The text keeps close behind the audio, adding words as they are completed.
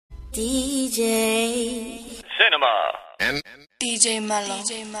DJ Cinema and DJ Mello.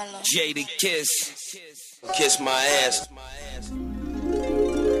 Jadakiss, kiss my ass.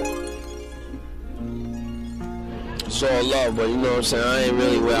 It's all love, but you know what I'm saying, I ain't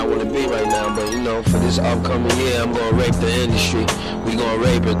really where I want to be right now, but you know, for this upcoming year, I'm gonna rape the industry. We gonna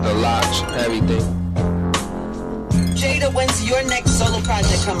rape it, the locks, everything. Jada, when's your next solo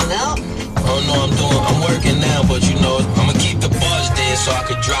project coming out? I don't know, I'm working now, but you know, I'ma keep the buzz there so I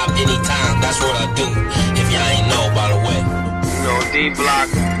could drop anytime. That's what I do, if y'all ain't know, by the way. You know, D-Block,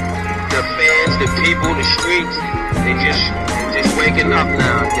 the fans, the people, the streets, they just waking up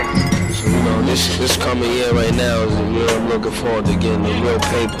now, I guess. So, you know, this coming year right now is the year I'm looking forward to getting the real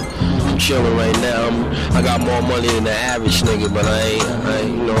paper. I'm chilling right now. I got more money than the average nigga, but I ain't,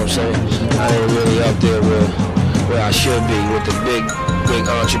 you know what I'm saying? I ain't really up there where I should be with the big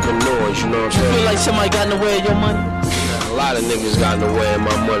entrepreneurs, you know what I'm saying? You feel like somebody got in the way of your money? A lot of niggas got in the way of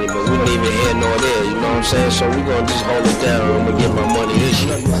my money, but we ain't even here nor there, you know what I'm saying? So we gonna just hold it down and I'm gonna get my money this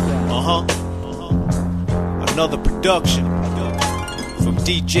year. Another production from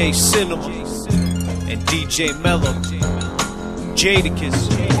DJ Cinema and DJ Mello. Jadakiss,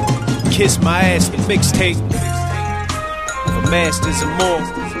 Kiss My Ass, the mixtape. For masters and more,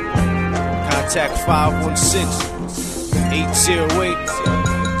 contact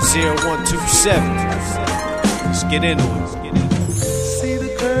 516-808-0127. Let's get into it. See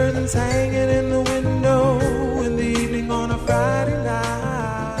the curtains hanging in the window in the evening on a Friday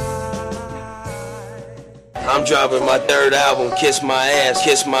night. I'm dropping my third album, Kiss My Ass,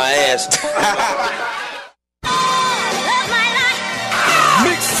 Kiss My Ass.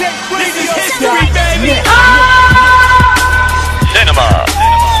 Mixtape radio history, baby. Cinema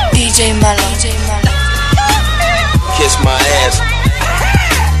DJ Mello. Kiss my ass.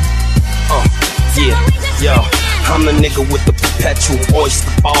 Yeah, yo. I'm the nigga with the perpetual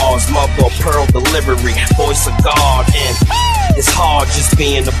oyster bars, mother of pearl delivery, voice of God, and it's hard just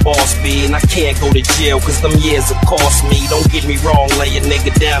being the boss, B, and I can't go to jail cause them years have cost me. Don't get me wrong, lay a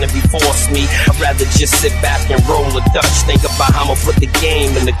nigga down and be forced me. I'd rather just sit back and roll a Dutch. Think about how I'ma put the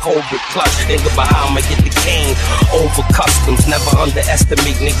game in the COVID clutch. Think about how I'ma get the cane over customs. Never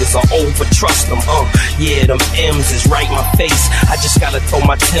underestimate niggas or over trust them. Yeah, them M's is right in my face. I just gotta throw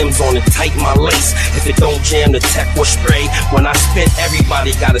my Timbs on and tighten my lace. If it don't jam, the tech will spray. When I spit,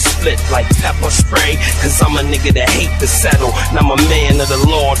 everybody gotta split like pepper spray. Cause I'm a nigga that hate to settle. And I'm a man of the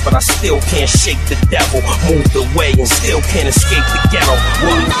Lord, but I still can't shake the devil. Moved away and still can't escape the ghetto.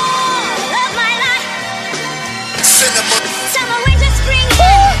 What? Summer, winter, spring.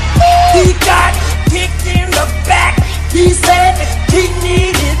 He got kicked in the back. He said that he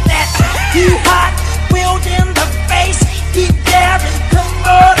needed that. He hot, wheeled in the face. He daring to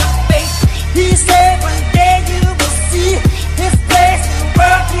motivate. He said one day you will see his place in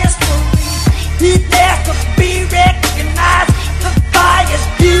world history. He dares to be recognized. The fire's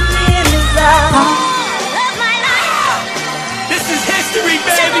deep in his eyes. Love my life. This is history,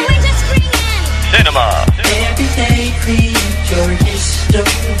 baby. Summer, winter, spring. Cinema Every day create your history.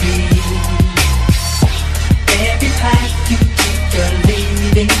 Every path you take, you're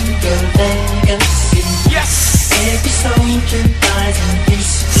leaving your legacy. Yes. Every soldier dies in his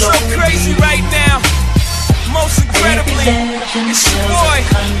So glory. crazy right now. Most incredibly, it's your boy,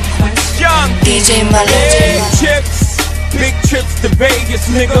 Young. DJ Mello. Big chips, big trips to Vegas,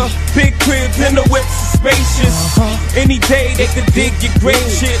 nigga. Big cribs and the whips are spacious. Any day they could dig your great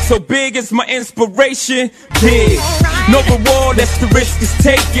shit. So big is my inspiration. Big, no reward, that's the risk is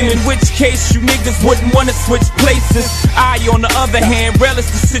taken. In which case you niggas wouldn't wanna switch places. I, on the other hand, relish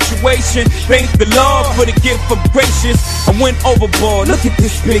the situation. Thank the Lord for the gift of gracious. I went overboard. Look at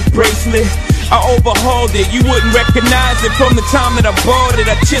this big bracelet. I overhauled it, you wouldn't recognize it from the time that I bought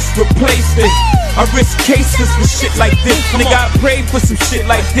it, I just replaced it. I risk cases for shit like this, nigga, I prayed for some shit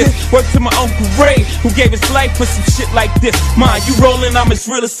like this. Worked to my Uncle Ray, who gave his life for some shit like this. Mind, you rolling, I'm as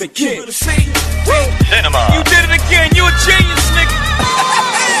real as a kid. Cinema You did it again, you a genius, nigga.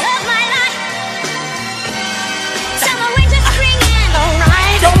 Love my life. Summer, winter, spring.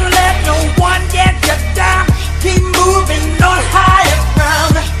 Alright. Don't let no one get you down. Keep moving on higher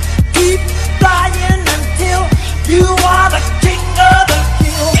ground. Keep flying until you are the king of the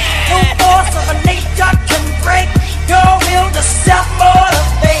hill. No force of a nature can break your will to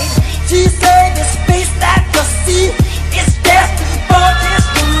self-motivate. She said the space that you see is destined for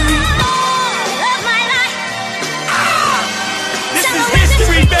history. Love my life. This is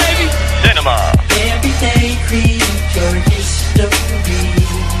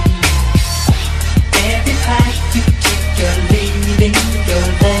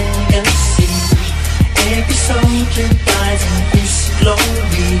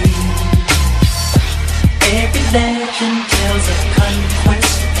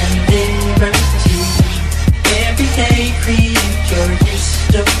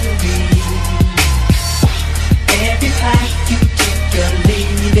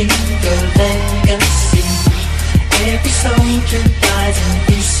leave a legacy. Every soldier dies in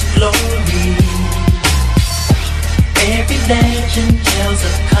his glory. Every legend tells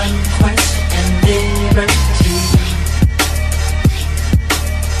of conquest and liberty.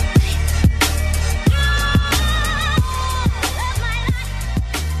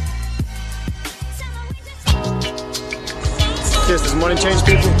 Does money change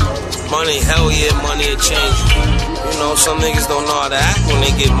people? Money, hell yeah, money will change you. You know, some niggas don't know how to act when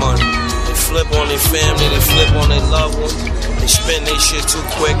they get money. They flip on their family, they flip on their loved ones. They spend their shit too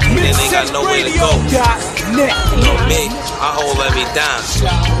quick, and then they got nowhere to go. You know me, I hold every dime.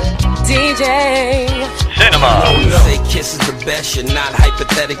 DJ Cinema. You say Kiss is the best, you're not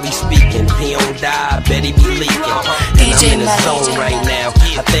hypothetically speaking. If he don't die, I bet he be leaking. And I'm in the zone right now.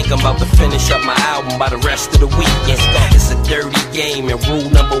 I think I'm about to finish up my album by the rest of the weekend. It's a dirty game, and rule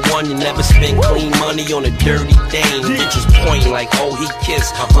number one, you never spend clean money on a dirty dame. Bitches point like, oh, he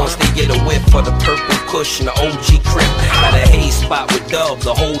kissed. Once they get a whiff for the purple cushion, the OG crib. Got a haze spot with dubs,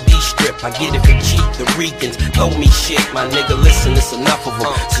 a whole D-strip. I get it for cheap, the Ricans throw me shit. My nigga, listen, it's enough of them.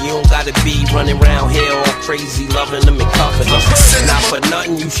 So you don't gotta be running around here all crazy, loving them and cuffing them. Not for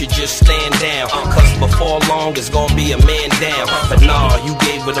nothing, you should just stand down. Cause before long, it's gonna be a man down. But nah, you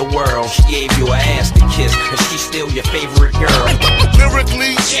gave her the world. She gave you an ass to kiss, and she's still your favorite girl.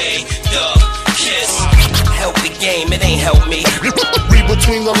 Lyrically, Jadakiss. Help the game, it ain't help me. read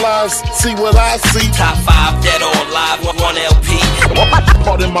between the lines, see what I see. Top 5 dead or alive, one LP.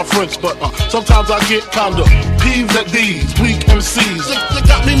 Pardon my French, but sometimes I get kinda peeved at these weak MCs. You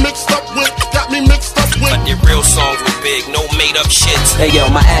got me mixed up with. But their real songs were big, no made up shits. Hey yo,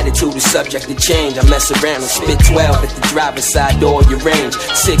 my attitude is subject to change. I mess around and spit 12 at the driver's side door of your range.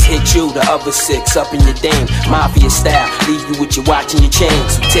 6 hit you, the other 6 up in your dame. Mafia style, leave you with your watch and your chain.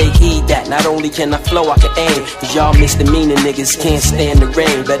 So take heed that not only can I flow, I can aim. Cause y'all misdemeanor niggas can't stand the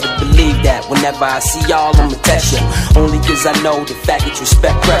rain. Better believe that whenever I see y'all, I'ma test you. Only cause I know the fact that you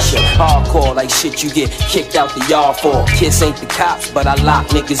respect pressure. Hardcore like shit you get kicked out the yard for. Kiss ain't the cops, but I lock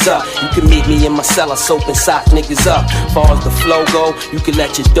niggas up. You can meet me in my cellar, soap and sock niggas up. Far as the flow go, you can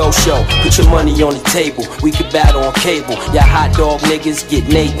let your dough show. Put your money on the table, we can battle on cable. Y'all hot dog niggas get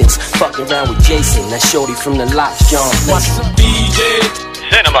Nathans. Fucking around with Jason, that shorty from the Locks, John. DJ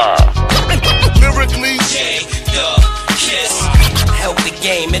Cinema. Lyrically, Jadakiss. Help the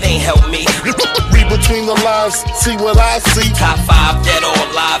game, it ain't help me. read between the lines, see what I see. Top 5 dead or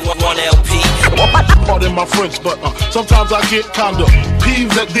alive, one LP. Pardon my French, but sometimes I get kinda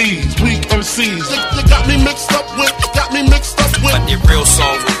peeved at these weak MCs. You got me mixed up with. But their real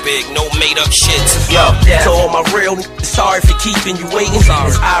songs were big, no made up shits. Yo, to all my real niggas, sorry for keeping you waiting. It's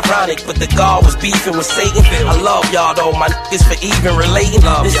ironic, but the God was beefing with Satan. I love y'all though, my niggas, for even relating.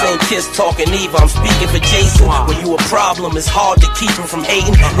 This ain't Kiss talking either, I'm speaking for Jason. When you a problem, it's hard to keep him from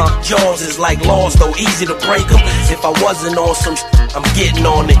hating. Jaws is like laws though, easy to break them. If I wasn't on some I'm getting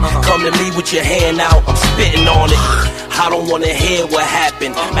on it. Come to me with your hand out, I'm spitting on it. I don't wanna hear what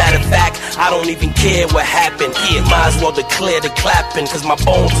happened. Matter of fact, I don't even care what happened. Yeah, might as well declare the clapping, cause my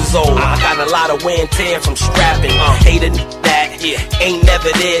bones is old. I got a lot of wear and tear from strapping. Hate a that, ain't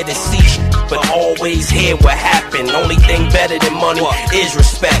never there to see but always hear what happened. Only thing better than money is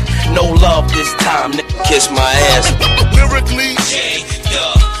respect. No love this time, kiss my ass. Lyrically,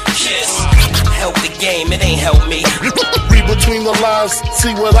 Jadakiss. Help the game, it ain't help me. read between the lines,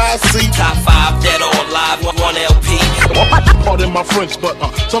 see what I see. Top 5 dead or alive, one LP. Pardon my French, but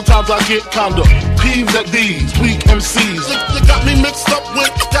sometimes I get kinda peeved at these weak MCs. You got me mixed up with.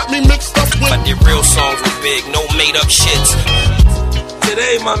 But their real songs were big, no made up shits.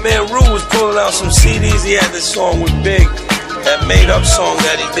 Today, my man Rue was pulling out some CDs. He had this song with Big, that made up song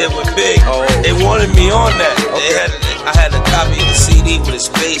that he did with Big. They wanted me on that. I had a copy of the CD with his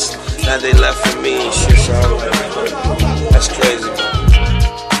face that they left for me and shit. So that's crazy.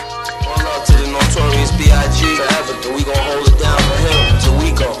 One love to the notorious B.I.G. forever, but we gon' hold it down for him till we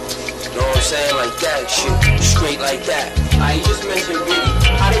go. You know what I'm saying? Like that shit, straight like that. I just mentioned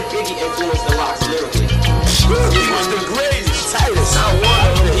Biggie. How did Biggie influence the Locks lyrically? He was the greatest. Titus. I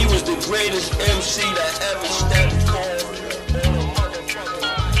wonder. He was the greatest MC that ever stepped forward.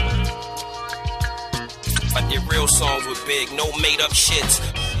 But their real songs were big, no made up shits.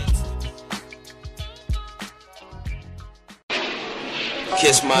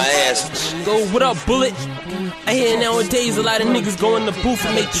 Kiss my ass. Go, what up, Bullet? I hear nowadays a lot of niggas go in the booth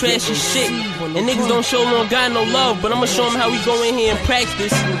and make trashy shit. And niggas don't show no guy no love, but I'ma show them how we go in here and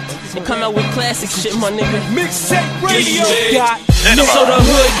practice and come out with classic shit, my nigga. Mixtape radio. So the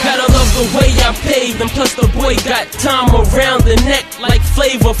hood gotta love the way I paved, and plus the boy got time around the neck like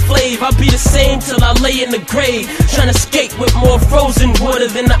Flavor Flav. I'll be the same till I lay in the grave, tryna skate with more frozen water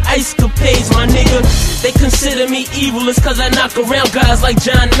than the ice capades, my nigga. They consider me evil, it's cause I knock around guys like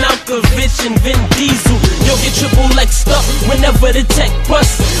John Malkovich and Vin Diesel. Yo, get triple X'd up whenever the tech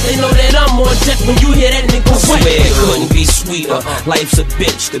busts. They know that I'm on deck when you hear that nigga swear it couldn't be sweeter. Life's a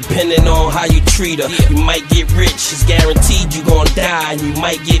bitch, depending on how you treat her. You might get rich, it's guaranteed you gon' die. And you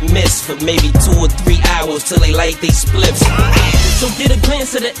might get missed for maybe 2 or 3 hours till they light they spliffs. So get a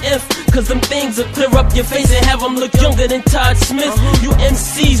glance at the F, cause them things will clear up your face and have them look younger than Todd Smith. You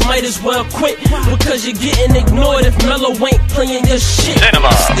MCs might as well quit, because you're getting ignored if Mello ain't playing your shit.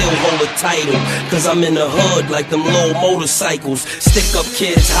 Still hold a title, cause I'm in the hood like them low motorcycles. Stick up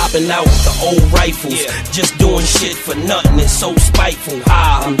kids hopping out with the old rifles, just doing shit for nothing, it's so spiteful.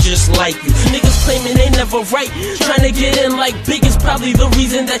 I'm just like you. Niggas claiming they never right, trying to get in like Big is probably the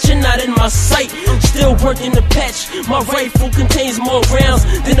reason that you're not in my sight. Still working the patch, my rifle contains more rounds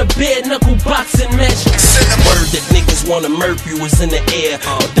than a bare knuckle boxing match. Word that niggas wanna murk you is in the air.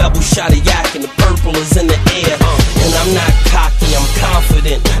 A double shot of yak and the purple is in the air. And I'm not cocky, I'm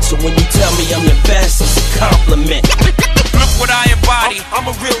confident. So when you tell me I'm the best, it's a compliment. Look what I embody, I'm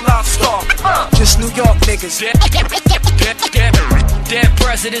a real live star. Just New York niggas. Dead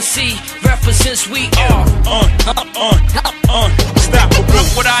presidency represents we are. Stop. Look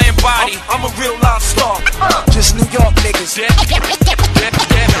what I embody, I'm a real live star. Just New York niggas.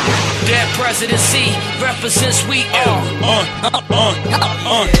 Dead presidency represents we are.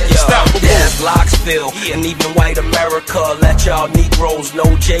 Stop. There's Locksville and even white America. Let y'all Negroes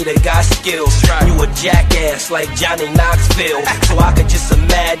know Jada got skills. You a jackass like Johnny Knoxville, so I could just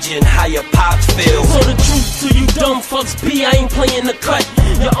imagine how your pops feel. So the truth to you dumb fucks be, I ain't playing the cut.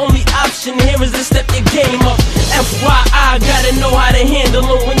 Your only option here is to step your game up. FYI, gotta know how to handle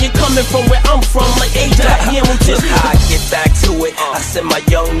them when you're coming from where I'm from, like A.Hamilton. Look how I get back to it. I send my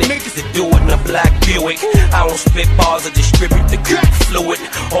young niggas to do it in a black Buick. I don't spit bars, I distribute the crack fluid.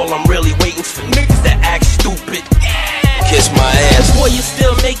 All I'm really waiting for niggas that act stupid. Kiss my ass. Boy, you're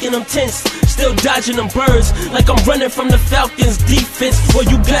still making them tense, still dodging them birds like I'm running from the Falcons defense. Boy,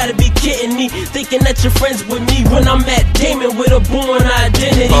 you gotta be kidding me, thinking that you're friends with me when I'm at Damon with a born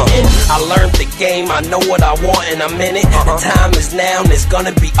identity. And I learned the game, I know what I want and I'm in it. The time is now and it's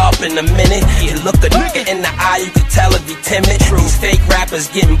gonna be up in a minute. You look a nigga in the eye, you can tell if he timid. These fake rappers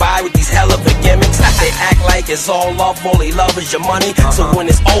getting by with these hell of a gimmicks. They act like it's all love, all they love is your money. So when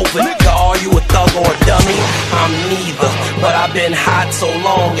it's over, nigga, are you a thug or a dummy? I'm neither, but I've been hot so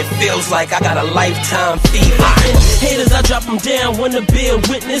long, it feels like I got a lifetime fever. Haters, I drop them down, wanna be a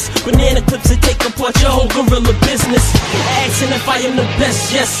witness. Banana clips to take apart your whole gorilla business. Asking if I am the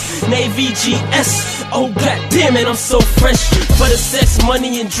best, yes, Navy GS. Oh god damn it, I'm so fresh. For the sex,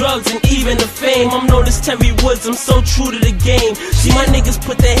 money and drugs and even the fame, I'm known as Terry Woods, I'm so true to the game. See my niggas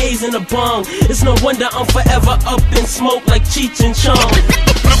put their haze in a bong, it's no wonder I'm forever up in smoke like Cheech and Chong.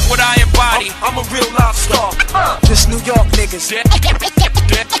 Look what I embody, I'm a real live star. Just New York niggas.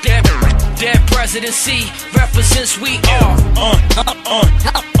 Dead presidency represents we are.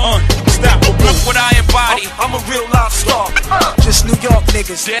 Stop. Look what I embody, I'm a real live star. Just New York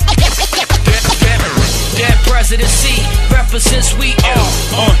niggas. Dead presidency represents we are.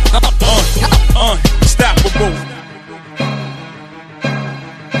 Stop.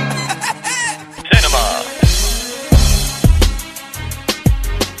 Cinema.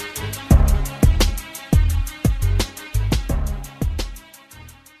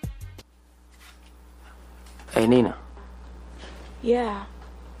 Hey, Nina. Yeah.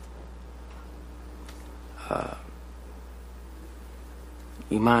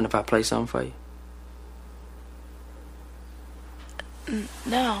 You mind if I play something for you?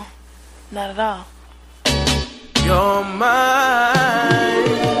 No, not at all. You're mine.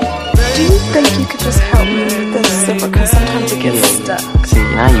 Do you think you could just help me with this? Because sometimes it gets stuck. See,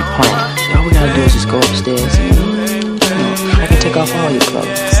 now you playing. All we gotta do is just go upstairs and, I can take off all your clothes.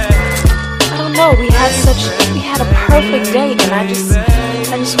 I don't know, we had a perfect date, and I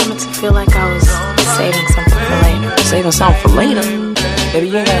just wanted to feel like I was saving something for later. Saving something for later? Baby,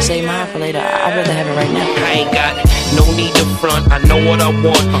 you ain't gotta save mine for later. I'd rather have it right now. I ain't got no need to front, I know what I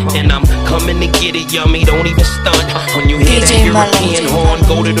want, and I'm coming to get it, yummy, don't even stunt. When you hear that European horn,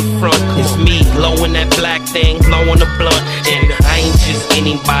 go to the front. It's me, blowing that black thing, blowing the blunt. And I ain't just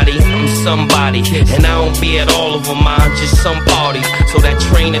anybody, I'm somebody. And I don't be at all of them, I'm just some parties. So that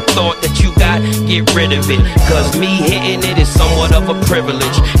train of thought that you got, get rid of it. Cause me hitting it is somewhat of a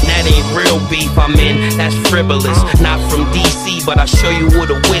privilege. And that ain't real beef I'm in, that's frivolous. Not from DC, but I show you what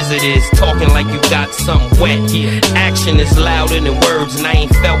a wizard is. Talking like you got something wet. Action is louder than words, and I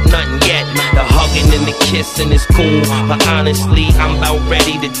ain't felt nothing yet. The hugging and the kissing is cool, but honestly, I'm about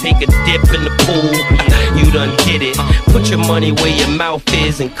ready to take a dip in the pool. You done did it. Put your money where your mouth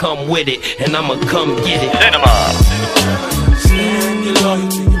is and come with it, and I'ma come get it. Cinema. Understand you're loyal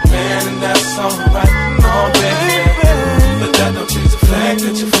to your man, and that's alright. Oh, baby, but that don't change the fact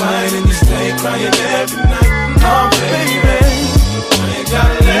that you're fine and you stay crying every night. Oh, baby, you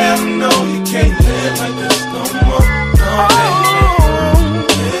gotta let them know you can't live like this no more. Oh,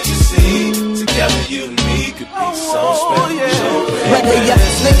 baby, can't you see? Together you and me could be so special. Whether you're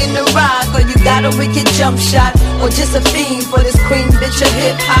slinging the rock or you got a wicked jump shot, or just a fiend for this queen bitch of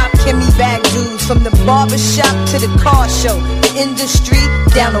hip-hop. Kimmy bag dudes from the barbershop to the car show, the industry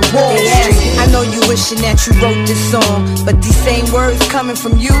down to Wall Street. I know you wishing that you wrote this song, but these same words coming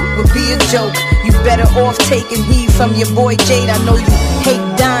from you would be a joke. You better off taking heed from your boy Jade. I know you hate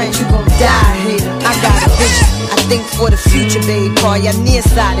dying, you gon' die hater. I got a vision, I think for the future, babe. Call y'all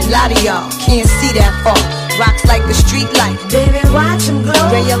nearsighted, a lot of y'all can't see that far. Rocks like a street light, baby, watch them glow.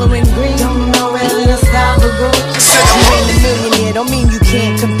 Red, yellow, and green, don't know where the style will go. You ain't a millionaire, don't mean you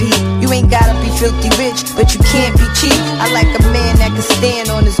can't compete. You ain't gotta be filthy rich, but you can't be cheap. I like a man that can stand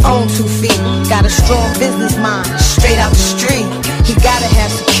on his own 2 feet. Got a strong business mind, straight out the street. He gotta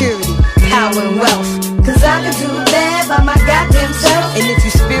have security, power, and wealth. Cause I can do bad by my goddamn self. And if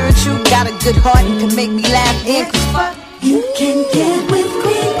you spiritual, got a good heart and can make me laugh and fuck, you can get with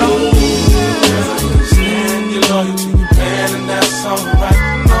me. You're loyal to your man, and that's alright.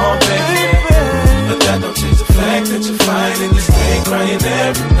 Oh, baby, but that don't change the fact that you're fine and you stay crying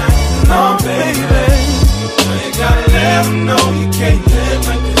every night. Oh, baby, you gotta let them know you can't live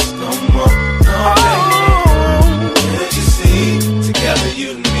like this no more. Oh, baby, can't you see? Together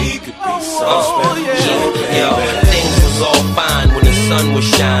you and me could be so special. Yo, things was all fine when the sun was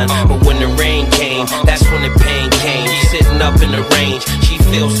shine, but when the rain came, that's when the pain came. Sitting up in the range, she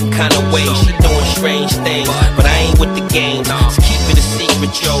feels some kind of way. She doing strange things, but I ain't with the games. So keep it a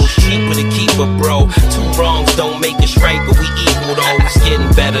secret, yo. Cheaper to keep it, bro. 2 wrongs don't make us right, but we equal though. It's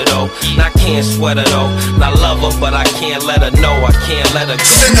getting better though, and I can't sweat her though. And I love her, but I can't let her know. I can't let her go.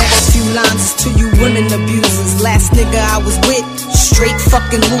 Next few lines is to you women abusers. Last nigga I was with, straight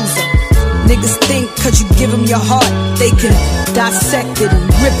fucking loser. Niggas think cause you give them your heart, they can dissect it and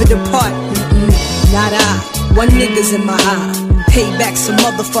rip it apart. Not I. One nigga's in my eye. Payback some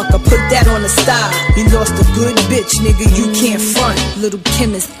motherfucker, put that on the style. He lost a good bitch, nigga, you can't front. Little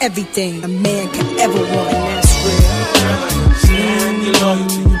Kim is everything a man can ever want, and that's real. Girl, I understand you're loyal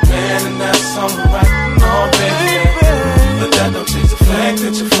to your man, and that's alright. Oh, baby, but that don't change the fact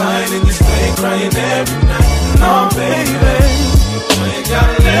that you're fine and you stay crying every night. Oh, baby, you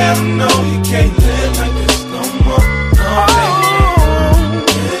gotta let them know you can't live like this no more. Oh, baby,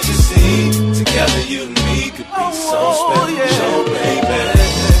 can't you see? Together you and me could be so special, baby.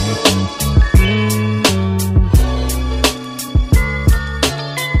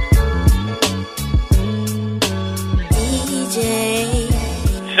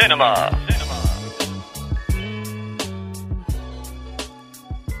 Cinema.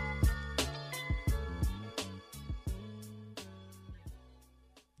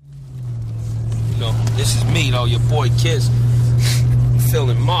 This is me though, your boy Kiss.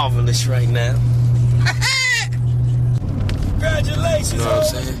 Feeling marvelous right now. Congratulations, you know what I'm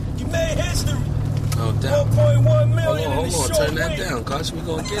saying? You made history. No doubt. 1.1 million. Hold on, turn that down, cuz we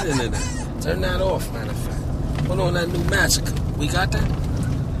gonna get into that. Turn that off, matter of fact. Hold on, that new massacre. We got that?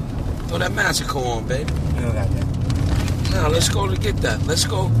 Throw that massacre on, baby. We don't got that. Now let's go to get that. Let's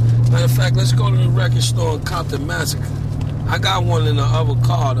go. Matter of fact, let's go to the record store and cop the massacre. I got one in the other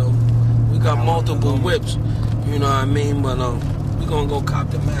car though. We got multiple whips, you know what I mean? But we gonna go cop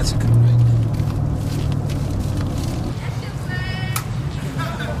the massacre, right?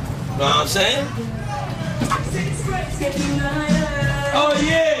 Know what I'm saying? Oh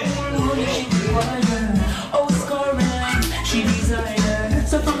yeah. Oh, scoring, she designer.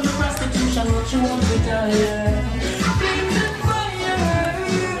 So from the prostitution, what you want to retire? Flames and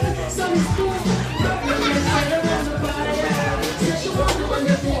fire, some school, burning and fire on the fire. Said she want to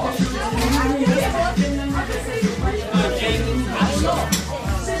undertake.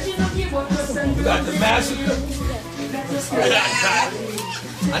 You got the massacre?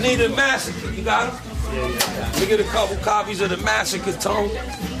 I need a massacre. You got him? Let me get a couple copies of the massacre, Tone.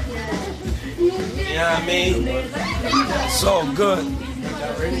 You know what I mean? It's all good.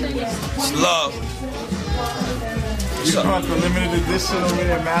 It's love. You want the limited edition over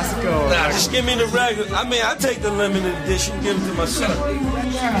there, Massacre? Nah, just give me the regular. I mean, I take the limited edition, give it to my son.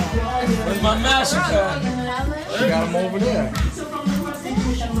 Where's my Massacre? You got him over there.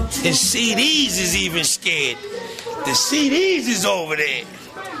 His CDs is even scared. The CDs is over there.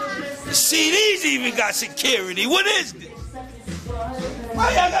 The CDs even got security. What is this?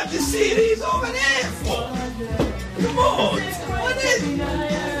 Why y'all got the CDs over there for? Come on. What is it?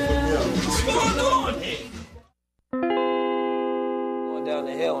 What's going on here? Going down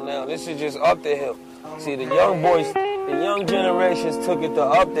the hill now. This is just up the hill. See, the young boys, the young generations took it to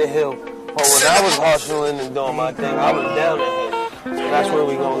up the hill. But when I was hustling and doing my thing, I was down the hill. So that's where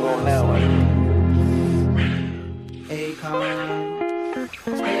we gonna go now, right? Hey, Con,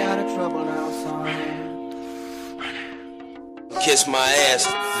 stay out of trouble now, son. Kiss my ass.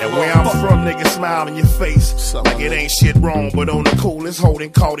 And where I'm from, niggas smile in your face like it ain't shit wrong, but on the coolest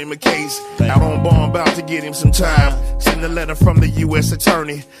holding caught him a case. Out on bond, about to get him some time. Send a letter from the U.S.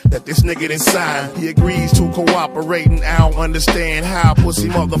 attorney that this nigga done signed. He agrees to cooperate, and I don't understand how pussy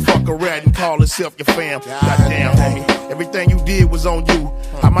motherfucker rat and call himself your fam. Goddamn, homie, everything you did was on you.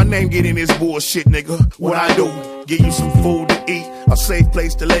 How my name get in this bullshit, nigga? What I do? Give you some food to eat, a safe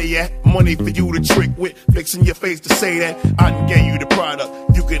place to lay at, money for you to trick with, fixing your face to say that I done gave you the product.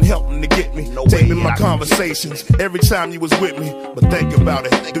 You can help them to get me, taping my conversations every time you was with me. But think about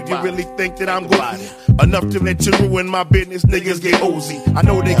it, do you really think that I'm good enough to let you ruin my business? Niggas get oozy. I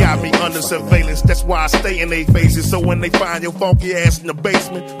know they got me under surveillance, that's why I stay in their faces. So when they find your funky ass in the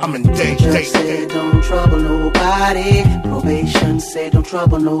basement, I'm in danger. Judge said don't trouble nobody. Probation said don't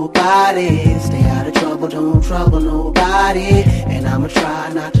trouble nobody. Stay out of trouble, don't trouble nobody. And I'ma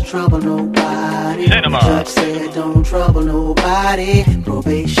try not to trouble nobody. Judge said don't trouble nobody.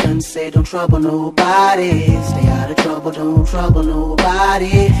 Probation said don't trouble nobody. Stay out of trouble, don't trouble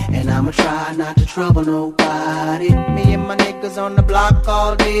nobody. And I'ma try not to trouble nobody. Me and my niggas on the block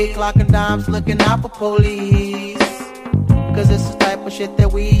all day, clocking dimes, looking out for police. Cause it's the type of shit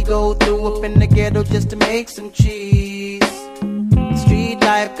that we go through up in the ghetto just to make some cheese. Street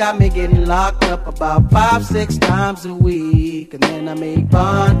life got me getting locked up about 5-6 times a week. And then I make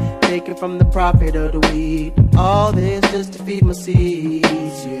bond, taking from the profit of the weed. All this just to feed my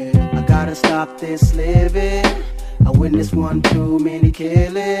seeds, yeah. I gotta stop this living. I witnessed one too many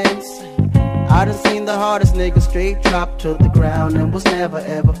killings. I done seen the hardest nigga straight drop to the ground and was never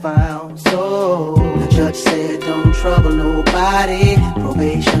ever found. So the judge said don't trouble nobody.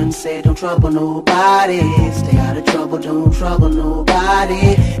 Probation said don't trouble nobody. Stay out of trouble, don't trouble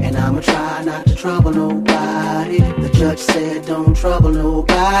nobody. And I'ma try not to trouble nobody. The judge said don't trouble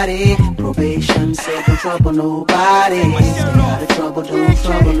nobody. Probation said don't trouble nobody. Stay out of trouble, don't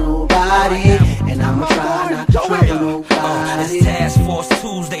trouble nobody. And I'ma try not to trouble nobody. It's Task Force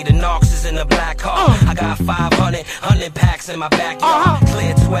Tuesday, the Knox is in the black car. I got 100 packs in my backyard.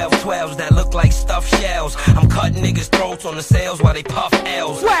 Clear 12-12s that look like stuffed shells. I'm cutting niggas' throats on the sales while they puff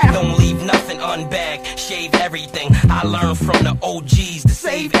L's. Don't leave nothing unbagged, shave everything. I learned from the OGs to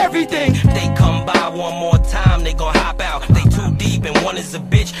save everything. If they come by one more time, they gon' hop out. They too deep and one is a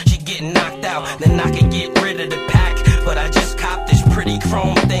bitch, she getting knocked out. Then I can get rid of the pack, but I just copped this pretty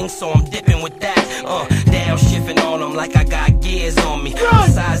chrome thing, so I'm dipping with that. Downshifting on them like I got gears on me.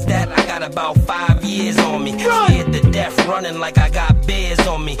 Besides that, I got about 5 years on me. Scared to death, running like I got bears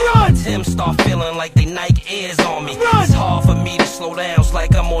on me. Tim start feeling like they Nike Airs on me. It's hard for me to slow down, it's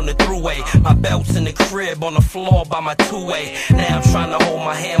like I'm on the thruway. My belt's in the crib on the floor by my two-way. Now I'm trying to hold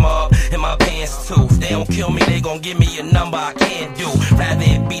my hammer up in my pants too. If they don't kill me, they gon' give me a number I can't do. Rather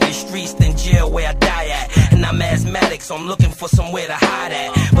it be the streets than jail where I die at. And I'm asthmatic, so I'm looking for somewhere to hide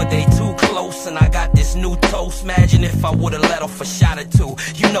at. But they too close and I got this new toast. Imagine if I would've let off a shot or two.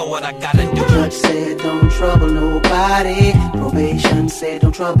 You know what I gotta do. Judge said don't trouble nobody. Probation said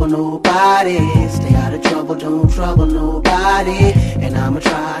don't trouble nobody. Stay out of trouble, don't trouble nobody. And I'ma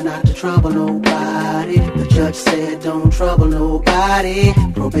try not to trouble nobody. The judge said don't trouble nobody.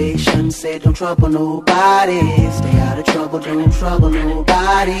 Probation said don't trouble nobody. Stay out of trouble, don't trouble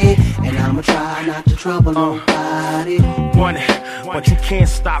nobody. And I'ma try not to trouble nobody. But you can't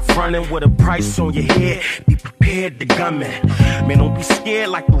stop running with a price on your head. Be prepared to gunman. Man, don't be scared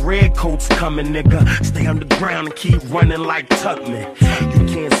like the redcoats coming, nigga. Stay underground and keep running like Tuckman.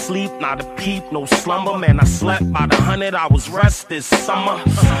 You can't sleep, not a peep, no slumber. Man, I slept by the 100 hours rest this summer.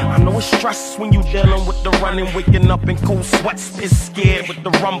 I know it's stress when you dealing with the running, waking up in cold sweats, pissed scared with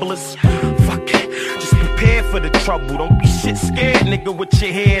the rumblers. Fuck it, just prepare for the trouble. Don't be shit scared, nigga, with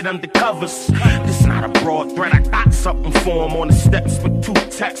your head under covers. This not not a broad threat. I got something for him on the steps with 2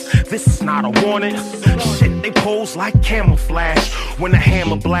 texts. This is not a warning. Shit, they pose like camouflage when the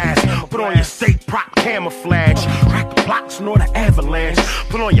hammer blast. Put on your state prop camouflage. Crack the blocks, nor the avalanche.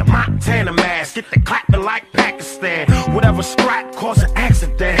 Put on your Montana mask. Get the clapping like Pakistan. Whatever scrap cause an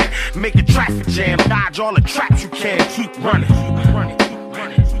accident. Make a traffic jam. Dodge all the traps you can. Keep running.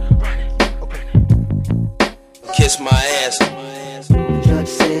 Kiss my ass. The judge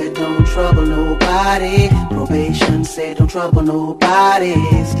said don't trouble nobody. Probation said don't trouble nobody.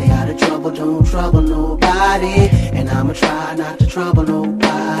 Stay out of trouble, don't trouble nobody. And I'ma try not to trouble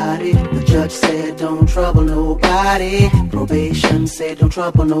nobody. The judge said don't trouble nobody. Probation said don't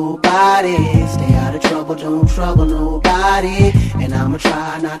trouble nobody. Stay out of trouble, don't trouble nobody. And I'ma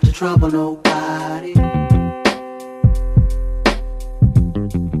try not to trouble nobody.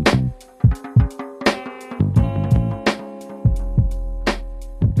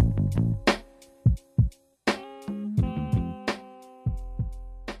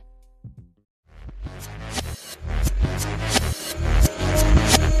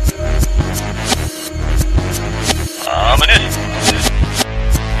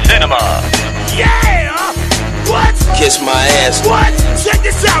 Cinema. Yeah! What? Kiss my ass. What? Check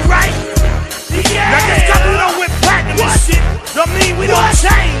this out, right? Yeah! Now just cause we don't win platinum and shit, don't mean we don't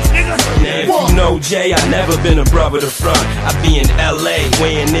change, nigga. Now if you know Jay, I never been a brother to front. I be in LA,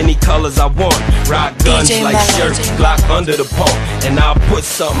 wearing any colors I want. Rock guns DJ like shirts, Glock under the pump. And I'll put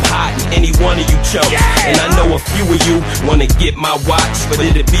something hot in any one of you chumps. And I know a few of you wanna get my watch, but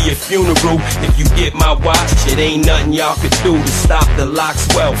it'd be a funeral if you get my watch. It ain't nothing y'all could do to stop the lock's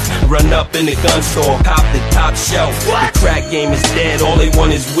wealth. Run up in the gun store, cop the top shelf. The crack game is dead, all they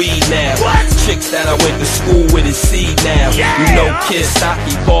want is weed now. Chicks that I went to school with is seed now. You know Kiss,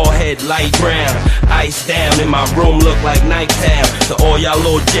 stocky, ball head, light brown. Ice down in my room look like nighttime. To all y'all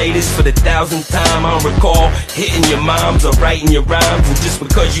little jaders for the 1,000th time, I don't recall hitting your moms or writing your rhymes. And just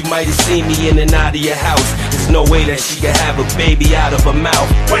because you might have seen me in and out of your house, there's no way that she could have a baby out of her mouth.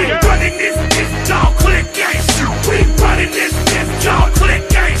 We running this, y'all click ain't shoot. We running this, y'all click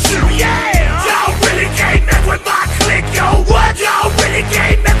ain't shoot. Yeah! Y'all really can't mess with my click, yo. What? Y'all really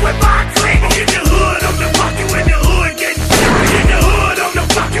can't mess with my click. In the hood, I'm the fuck you in the hood getting shot. In the hood, I'm the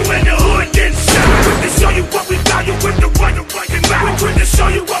fuck you in the hood getting shot. We're to show you what we value with the right and right and right. We're to show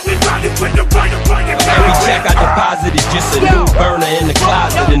you what we value with the right and right and right. Every check I deposit is just a new burner in the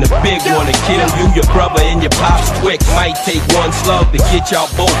closet. And the big one to kill you, your brother, and your pops quick. Might take one slug to get y'all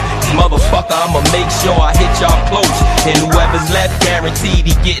both. Motherfucker, I'ma make sure I hit y'all close. And whoever's left, guaranteed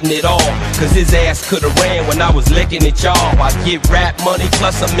he getting it all. Cause his ass could've ran when I was licking at y'all. I get rap money,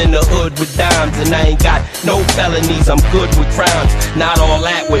 plus I'm in the hood with dimes. And I ain't got no felonies, I'm good with crimes. Not all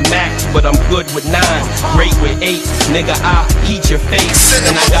that with Max, but I'm good with 9s. Great with 8s, nigga, I'll eat your face.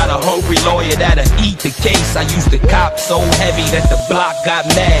 And I got a hungry lawyer that'll eat the case. I used to cop so heavy that the block got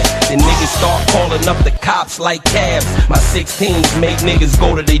mad. Then niggas start calling up the cops like cabs. My 16s make niggas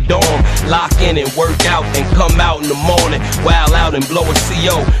go to their dorm, lock in and work out, and come out in the morning, wild out and blow a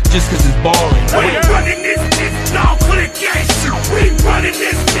CO just cause it's boring. We running this, y'all click ain't shoot. We running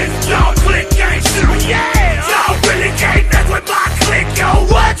this, y'all click ain't shoot. Yeah! Y'all really can't mess with my click, yo.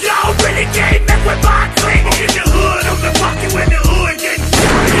 What? Y'all really can't mess with my click. In the hood, I'm the fuck you in the hood getting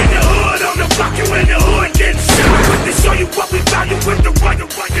shot. In the hood, I'm the fuck you in the hood getting shot. We're to show you what we value with the right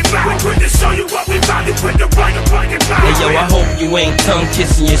and right and right. We're to show you what we value with the right and right and right. Hey yo, I hope you ain't tongue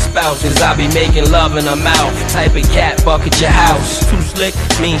kissing your spouse, cause I be making love in her mouth. Type of cat fuck at your house. Too slick,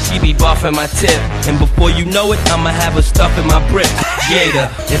 means she be buffing my tip. And before you know it, I'ma have her stuff in my brick. Jada,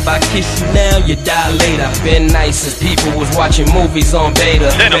 if I kiss you now, you die later. Been nice since people was watching movies on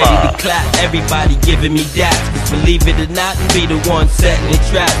beta. Cinema. Ready to clap, everybody giving me daps. Cause believe it or not, be the one setting the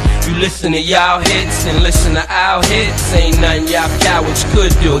trap. You listen to y'all hits and listen to our hits. Ain't nothing y'all cowards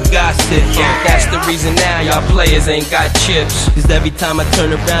could do, gossip. That's the reason now y'all players ain't got chips. Cause every time I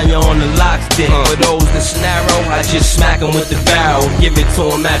turn around, you're on the lock stick. For those that's narrow, I just smack them with the barrel. Give it to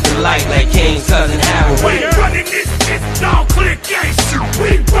them at the light like Kane's cousin Harold. We running this, y'all click ain't shoot.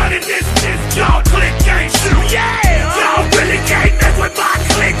 We running this, y'all click ain't shoot. Yeah! Y'all really can't mess with my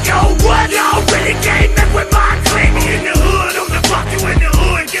click, yo. What? Y'all really can't mess with my click. In the hood, I'm the fuck you in the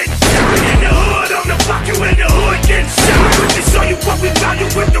hood getting shot. In the hood, I'm the fuck you in the hood getting shot. We're to show you what we value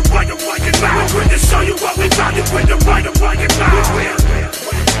with the right and right and right. We're to show you what we value with the right and right and right.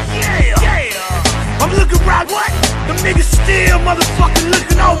 Yeah! I'm looking right, what? Them niggas still motherfucking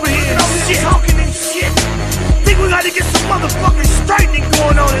looking over here and shit, talking and shit. Think we gotta get some motherfucking straightening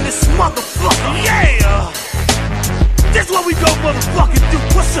going on in this motherfucker. Yeah! This what we go motherfucking do.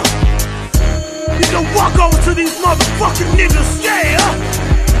 What's up? We gon' walk over to these motherfucking niggas, yeah!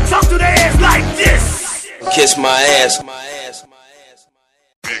 talk to their ass like this. Kiss my ass.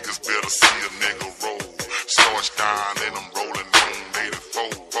 Niggas better see a nigga roll. Starch down and I'm rolling on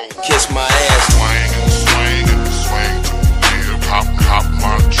 84. Kiss my ass. Swing, swing, swing. Yeah, pop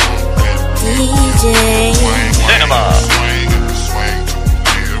my trunk. DJ Cinema. Swing, swing.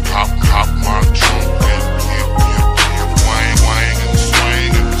 Yeah, pop my trunk. Swing,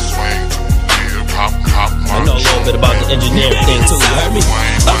 swing, swing. Yeah, pop my I know a little bit about the engineering thing too, you heard me?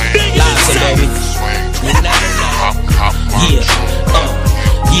 Live, so baby. You never know.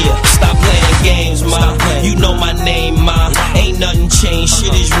 Yeah, stop playing games, ma. You know my name, ma. Ain't nothing changed,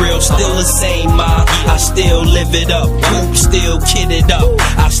 shit is real, still the same, ma. I still live it up, hoop still kid it up.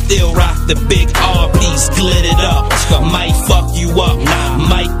 I still rock the big R piece, glittered up. Might fuck you up,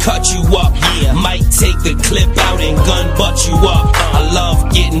 might cut you up, might take the clip out and gun butt you up. I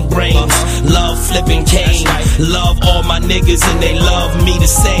love getting brains, love flipping cane, love all my niggas and they love me the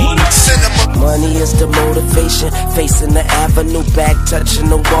same. Money is the motivation, facing the avenue, back touching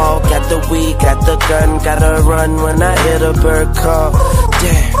the wall. Got the weed, got the gun, gotta run when I hear the bird call.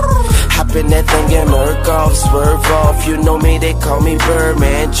 Damn, hop in that thing and murk off, swerve off. You know me, they call me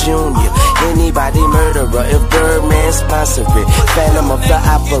Birdman Jr. Anybody murderer, if Birdman sponsor it. Phantom of the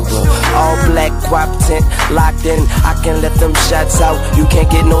Opera, all black guap tent, locked in. I can let them shots out, you can't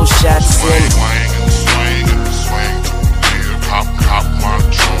get no shots in. swing, swing. Yeah, pop my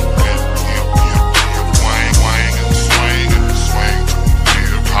trunk.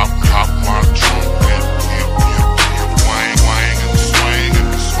 Pop my trunk. Wang, wang, swing,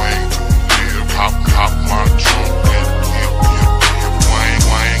 swing. Yeah, pop my trunk. Wang,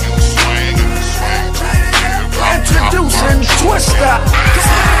 wang, swing, swing. Yeah, Introducing Twister.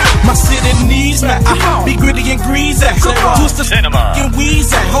 My city needs me. I be gritty and greasy. Twister and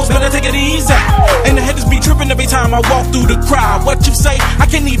wheezy. Hoes better take it easy. And the haters be tripping every time I walk through the crowd. What you say? I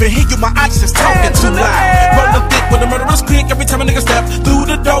can't even hear you. My eyes just talking too loud. Roll thick with a murderous click every time a nigga step through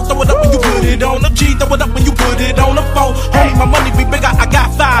the door. Throw it up when you put it on the G. Throw it up when you put it on the phone. Homie, my money be bigger. I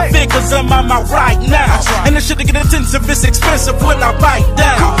got 5 figures in my mouth right now. And this shit to get intensive. It's expensive when I bite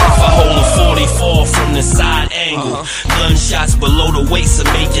down. I hold a 44 from the side angle. Gunshots below the waist to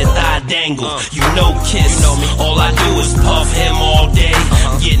make your thigh dangle. You know Kiss, all I do is puff him all day.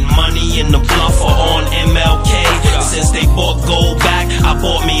 Getting money in the bluffer on MLK. Since they bought gold back, I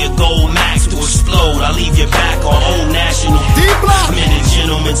bought me a gold max to explode. I leave your back on Old National. I'm in a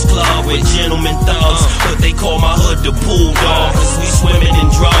gentleman's club with gentlemen thugs, but they call my hood the pool dog, cause we swimming in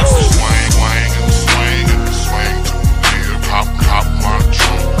drugs. Swing, swing, swing, swing. Yeah, pop my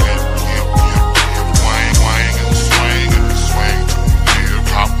trunk. Wang, wang, swing, swing. Yeah,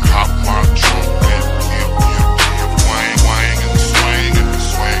 pop my trunk. Wang, wang, swing,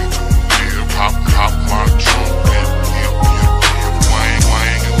 swing. Yeah, pop my trunk. Wang,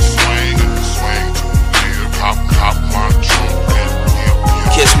 wang, swing, swing. Yeah, pop my trunk.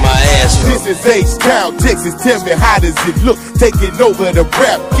 Kiss my ass. This is H-Town, Texas. Tell me, how does it look? Taking over the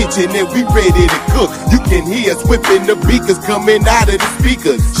rap kitchen and we ready to cook. You can hear us whipping the beakers coming out of the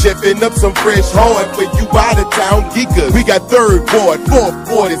speakers. Chefing up some fresh horn for you out of town geekers. We got 3rd Ward, 4th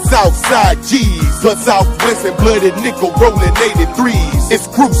Ward, and Southside G's. Plus Southwest and Blooded Nickel rolling 83s. It's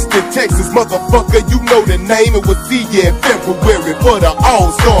Groupston, Texas, motherfucker. You know the name. It was see you in February for the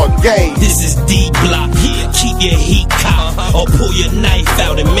All-Star Game. This is D-Block. Keep your heat cocked or pull your knife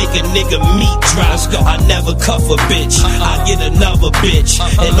out and make a nigga meat drop. I never cuff a bitch, I get another bitch,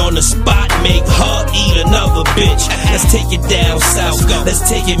 and on the spot make her eat another bitch. Let's take it down south, let's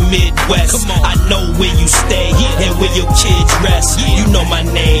take it Midwest. I know where you stay and where your kids rest. You know my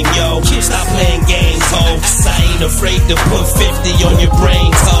name, yo. Stop playing games, ho. I ain't afraid to put 50 on your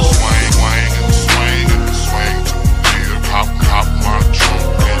brains, ho. Swing, swing, swing, swing. Yeah, pop my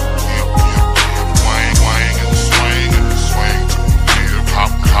trunk. Wang, wang, swing, swing. Yeah,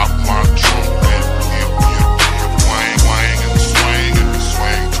 pop my trunk. Wang, wang, swing,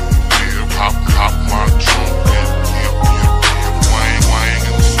 swing. Yeah, pop my trunk. Wang, wang,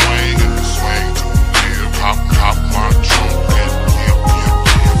 swing, swing. Yeah, pop my trunk.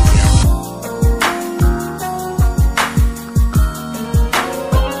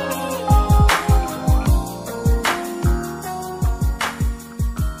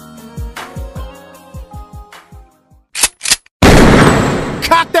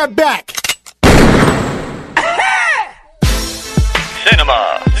 Cock that back. Cinema.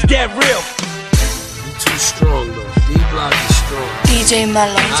 Get real. You too strong though. D-Block is strong. DJ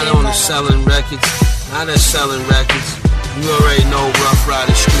Mello. Not on the selling records. Not at selling records. You already know Rough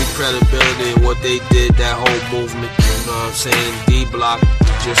Rider street credibility and what they did, that whole movement. You know what I'm saying? D-Block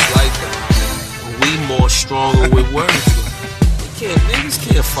just like that. We more stronger with words though. Niggas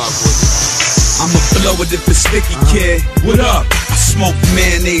can't fuck with it. I'ma blow it if it's sticky, kid. What up? I smoke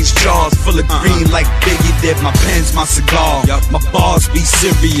mayonnaise jars full of green like Biggie did. My pen's my cigar. My bars be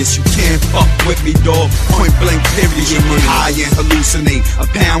serious. You can't fuck with me, dog. Point blank, period. Get high and hallucinate. A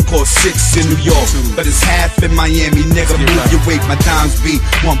pound costs 6 in New York, but it's half in Miami. Nigga, move your weight. My dimes be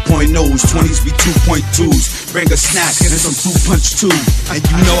 1.0s, 20s be 2.2s. Bring a snack and some fruit punch too. And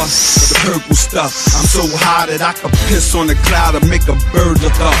you know I the purple stuff. I'm so high that I can piss on a cloud and make a bird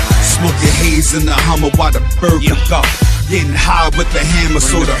look up. Smoking haze in the Hummer while the bird look up. Getting high with the hammer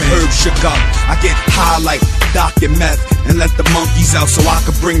so the herb shook up. I get high like Doc and meth and let the monkeys out so I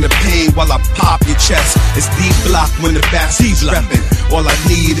can bring the pain while I pop your chest. It's deep block when the bassie's reppin'. All I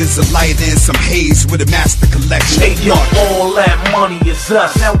need is a light and some haze with a master collection. Hey yo, all that money is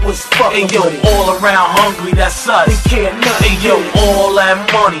us. That was fucking. Hey yo, all around hungry, that's us. They care nothing. Hey yo, all that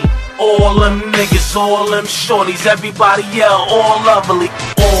money. All them niggas, all them shorties, everybody yell, all lovely.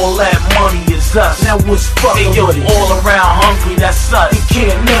 All that money is us. That was fucking. Hey yo, all around hungry, that's us. They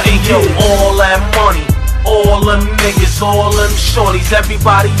care nothing. Hey yo, all that money. All them niggas, all them shorties,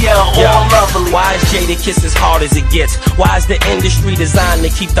 everybody yell, all lovely. Why is Jadakiss as hard as it gets? Why is the industry designed to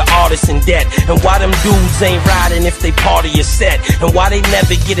keep the artists in debt? And why them dudes ain't riding if they party a set? And why they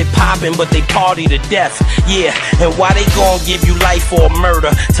never get it poppin' but they party to death? Yeah, and why they gon' give you life for a murder?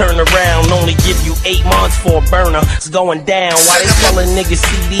 Turn around, only give you 8 months for a burner. It's going down. Why they selling niggas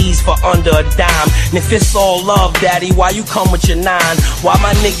CDs for under a dime? And if it's all love, daddy, why you come with your 9? Why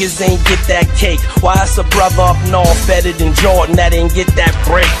my niggas ain't get that cake? Why it's a brother up north better than Jordan that ain't get that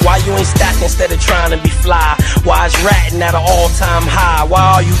break? Why you ain't stacking instead of trying to be fly? Why is ratting at an all-time high? Why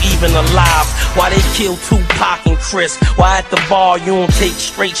are you even alive? Why they kill Tupac and Chris? Why at the bar you don't take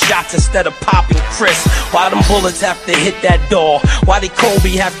straight shots instead of popping Chris? Why them bullets have to hit that door? Why did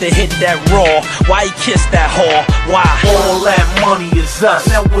Kobe have to hit that raw? Why he kissed that whore? Why? All that money is us.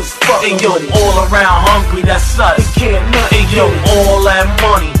 That was fucking. Hey yo, all around hungry, that's us. They care nothing. Hey yo, all that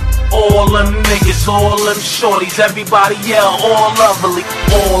money. All them niggas, all them shorties, everybody yell, all lovely.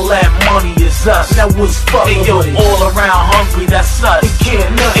 All that money is us. That was fucking. Hey yo, all around hungry, that's us. They care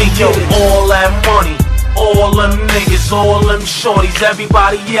nothing. Hey yo, all that money. All them niggas, all them shorties,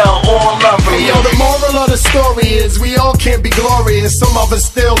 everybody yell, all lovely. Hey yo, the moral of the story is we all can't be glorious. Some of us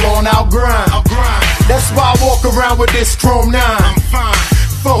still on our grind. That's why I walk around with this chrome 9. I'm fine.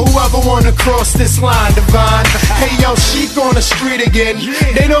 For whoever wanna cross this line, divine. Hey yo, Sheik on the street again.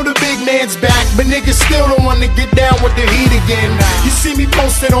 They know the big man's back, but niggas still don't wanna get down with the heat again. You see me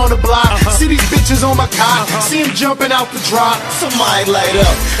posted on the block, see these bitches on my cock, see him jumping out the drop. Somebody light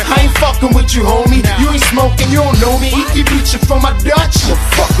up. I ain't fucking with you, homie. You ain't smoking, you don't know me. He keep reaching for my Dutch. Well,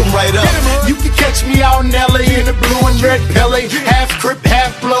 fuck him right up. You can catch me out in LA in the blue and red Pele, half Crip,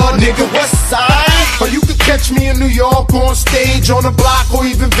 half blood, nigga. West side. Or you can catch me in New York on stage, on the block, or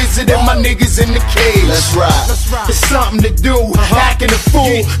even visiting my niggas in the cage. That's right. It's something to do. Hacking the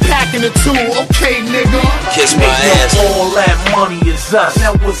fool, packing the tool. Okay, nigga. Kiss my ass. All that money is us.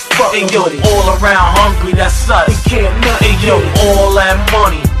 That was fucking. Hey yo, all around hungry, that's us. They care nothing. Hey yo, all that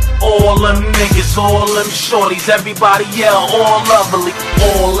money. All them niggas, all them shorties, everybody yell, all lovely.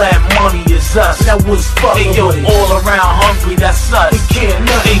 All that money is us. That was fucking. Hey yo, all around hungry, that's us. They care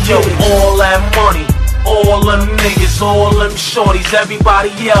nothing. Hey yo, all that money. All them niggas, all them shorties, everybody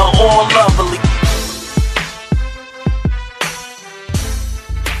yell, all lovely.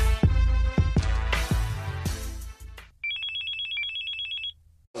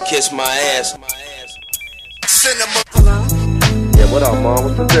 Kiss my ass. Hello? Yeah, what up, Mom?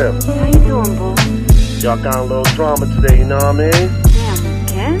 What's the deal? How you doing, boo? Y'all got a little drama today, you know what I mean?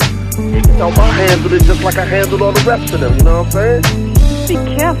 Damn, again? You know, I handled it just like I handled all the rest of them, you know what I'm saying? Be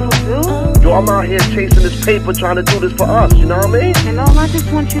careful, dude. Yo, I'm out here chasing this paper, trying to do this for us, you know what I mean? And all I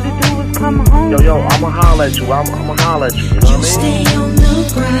just want you to do is come home. Yo, I'ma holler at you, I'ma holler at you, you know what I mean? Stay on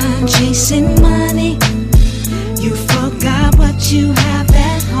the grind, chasing money. You forgot what you have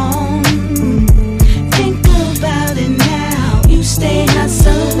at home. Think about it now. You stay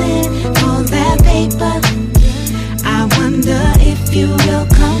hustling for that paper. I wonder if you will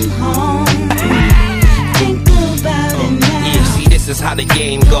come home. Think about it now. This is how the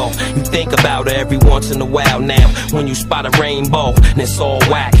game go. You think about it every once in a while now. When you spot a rainbow and it's all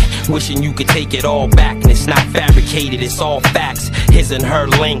whack, wishing you could take it all back. And it's not fabricated, it's all facts. His and her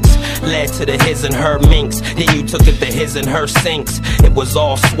links led to the his and her minks. Then you took it to his and her sinks. It was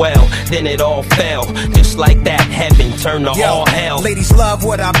all swell, then it all fell. Just like that, heaven turned to all hell. Ladies love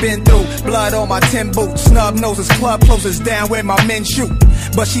what I've been through. Blood on my tin boots, snub noses, club closes down where my men shoot.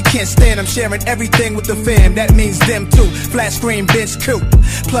 But she can't stand, I'm sharing everything with the fam. That means them too. Flat screen, bench, too.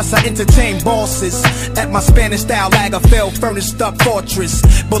 Plus I entertain bosses at my Spanish style Lagerfeld furnished up fortress.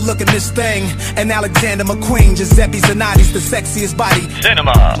 But look at this thing, an Alexander McQueen, Giuseppe Zanotti's the sexiest body.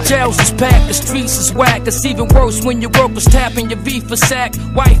 Cinema. Jails is packed, the streets is whack. It's even worse when your workers tapping your V for sack.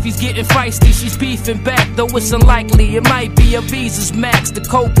 Wifey's getting feisty, she's beefing back. Though it's unlikely, it might be a Visa's max. The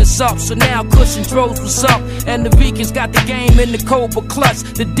coke is up, so now Cushion throws what's up. And the Vegans got the game in the Cobra clutch.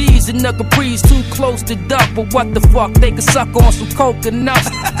 The D's and the Capri's too close to duck. But what the fuck, they can suck on some coconuts.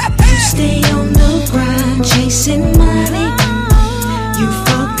 You stay on the grind, chasing money. You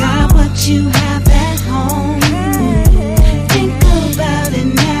forgot what you have at home. Think about it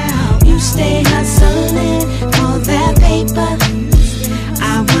now. You stay hustling for that paper.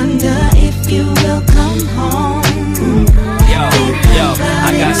 I wonder if you will come home. Yo,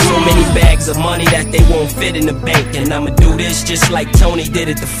 I got so many bags of money that they won't fit in the bank. And I'ma do this just like Tony did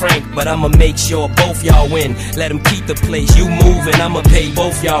it to Frank. But I'ma make sure both y'all win. Let them keep the place, you move and I'ma pay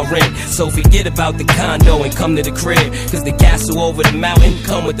both y'all rent. So forget about the condo and come to the crib. Cause the castle over the mountain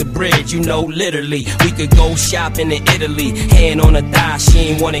come with the bridge. You know, literally, we could go shopping in Italy. Hand on a thigh, she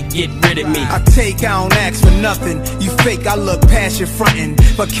ain't wanna get rid of me. I don't ask for nothing. You fake, I look past your frontin'.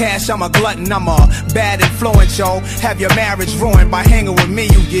 For cash, I'm a glutton, I'm a bad influence, yo. Have your marriage ruined by hanging with me.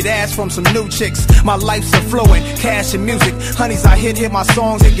 You get ass from some new chicks. My life's affluent, cash and music. Honeys, I hit my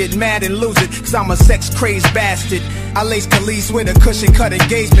songs and get mad and lose it. Cause I'm a sex crazed bastard. I lace Khalees with a cushion cut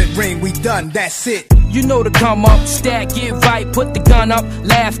engagement ring. We done, that's it. You know to come up, stack, get right, put the gun up,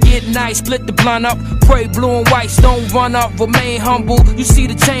 laugh, get nice, split the blunt up, pray blue and whites, don't run up, remain humble. You see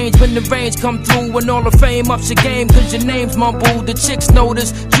the change when the range come through, when all the fame ups your game, cause your name's mumbled. The chicks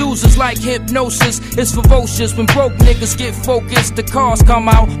notice, users like hypnosis, it's ferocious when broke niggas get focused. The cars come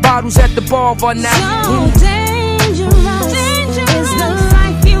out, bottles at the bar run out. So dangerous is the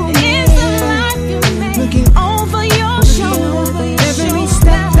life you live, looking over your shoulder. Every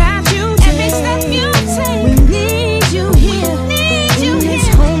step that you take, we need you here. In this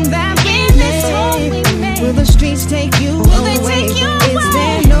home that we made, will the streets take you away? Is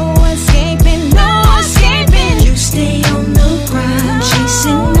there no escaping, no escaping? You stay on the grind,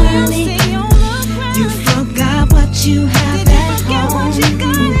 chasing money. You forgot what you have at home.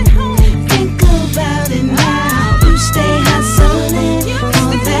 Think about it now. You stay hustling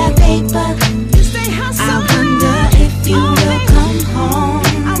for that paper. I wonder if you will come home.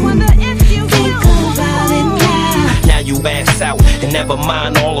 Think about it now. Now you ass out, and never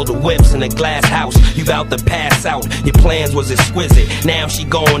mind all of the whips in the glass house. You about to pass out, your plans was exquisite. Now she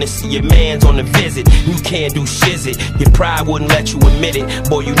going to see your mans on the visit. You can't do shizzit, your pride wouldn't let you admit it.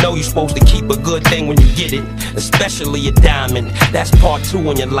 Boy, you know you're supposed to keep a good thing when you get it. Especially a diamond, that's part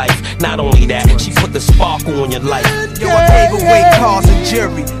 2 in your life. Not only that, she put the sparkle in your life. Yo, I gave away cars and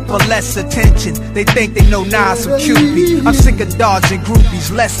jury for less attention. They think they know Nas from QB. I'm sick of dodging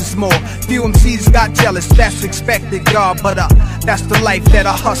groupies, less is more. Few MCs got jealous, that's expected, God. But that's the life that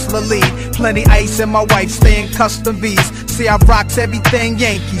a hustler lead. Plenty ice and my wife staying custom V's. See, I rocks everything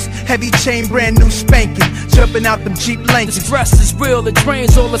Yankees. Heavy chain, brand new spanking. Jumping out them Jeep Lankies. The stress is real, it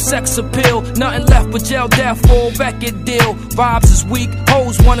drains all the sex appeal. Nothing left but jail, death, full record deal. Vibes is weak,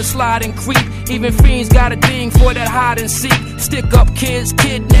 hoes wanna slide and creep. Even fiends got a thing for that hide and seek. Stick up kids,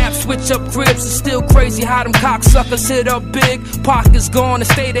 kidnap, switch up cribs. It's still crazy how them cocksuckers hit up big. Pockets gone, the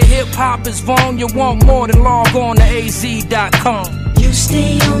state of hip hop is wrong. You want more than log on to AZ.com. You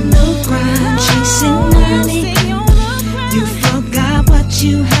stay on the grind, chasing money. You forgot what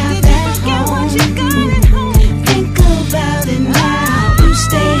you have at home. Think about it now. You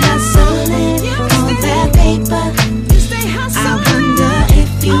stay hustling for that paper. I wonder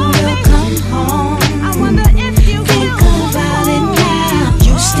if you will come home. Think about it now.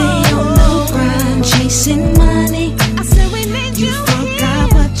 You stay on the grind, chasing money. You forgot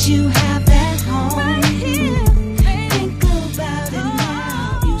what you have at home. Think about it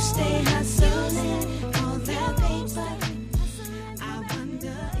now. You stay hustling for that paper. I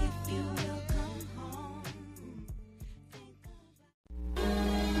wonder if you will come home.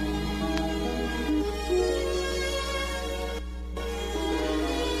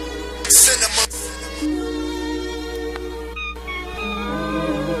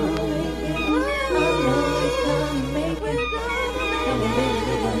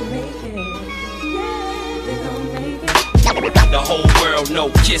 The whole world know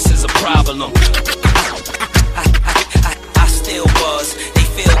Kiss is a problem. I still buzz, they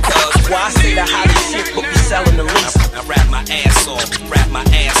feel cuz. Why I say the hottest shit but be selling the least. I rap my ass off,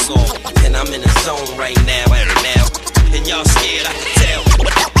 and I'm in the zone right now. And y'all scared, I can tell.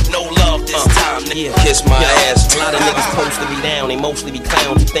 No love, this time, nigga. Kiss my ass. A lot of niggas supposed to be down, they mostly be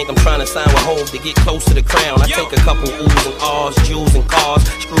clowns. You think I'm trying to sign with Hov to get close to the crown. I take a couple oohs and ahs, jewels and cars,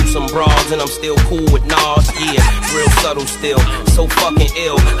 screw some bras, and I'm still cool with Nas. Yeah, real subtle still, so fucking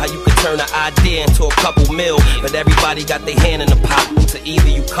ill. How you could turn an idea into a couple mil, but everybody got their hand in the pot. So either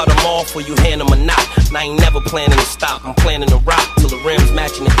you cut them off or you hand them a knot. And I ain't never planning to stop, I'm planning to rock till the rims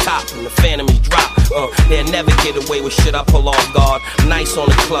matching the top and the phantom is drop. They'll never get away with shit I pull off guard. Nice on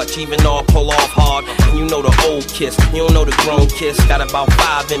the clutch, even though I pull off hard. And you know the old Kiss, you don't know the grown Kiss. Got about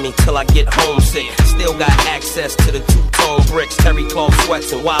 5 in me till I get homesick. Still got access to the two-tone bricks, terry cloth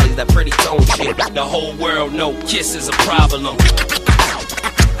sweats and Wally's, that pretty tone shit. The whole world know Kiss is a problem.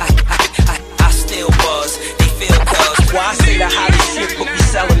 I still buzz, they feel cuz. Why I say the hottest shit but be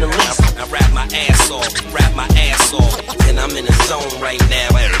selling the least? I rap my ass off, and I'm in the zone right now.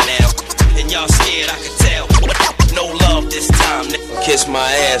 And y'all scared, I can tell. No love this time, nigga. Kiss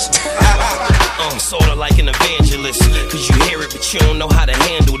my ass. I'm sorta like an evangelist, cause you hear it but you don't know how to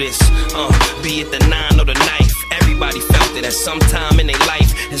handle this. Be it the 9 or the knife, everybody felt it at some time in their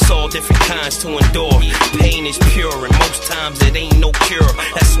life. It's all different kinds to endure. Pain is pure and most times it ain't no cure.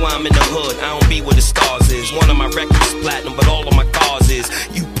 That's why I'm in the hood, I don't be where the stars is. One of my records is platinum, but all of my cars is.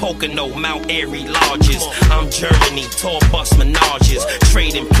 You Pocono, Mount Airy lodges. I'm Germany, tall bus menages,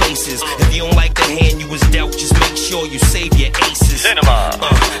 trading places. If you don't like the hand you was dealt, just make sure you save your aces.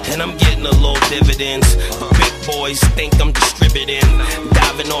 And I'm getting a little dividends. The big boys think I'm distributing,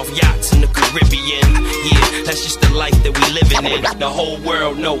 diving off yachts in the Caribbean. Yeah, that's just the life that we living in. The whole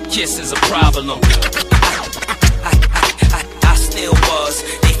world know Kiss is a problem. I still buzz,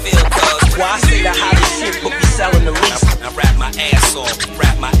 they feel cuz. Why I say the hottest shit but be selling the least? I rap my ass off,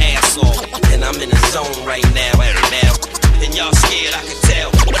 and I'm in the zone right now. And y'all scared, I can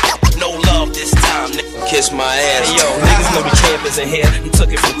tell. No love this time, nigga. Kiss my ass. Hey, yo, niggas know the champ isn't here. He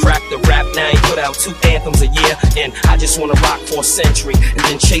took it from crack to rap. Now he put out 2 anthems a year. And I just wanna rock for a century and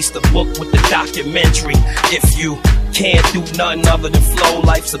then chase the book with the documentary. If you can't do nothing other than flow,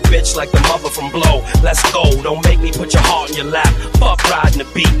 life's a bitch like the mother from Blow. Let's go, don't make me put your heart in your lap. Fuck riding the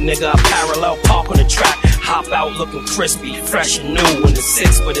beat, nigga. I parallel park on the track. Hop out looking crispy, fresh and new. In the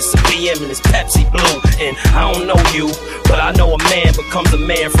 6, but it's a BM and it's Pepsi Blue. And I don't know you, but I know a man becomes a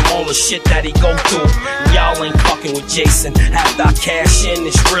man from all the shit that he go through. Y'all ain't fucking with Jason. After I cash in,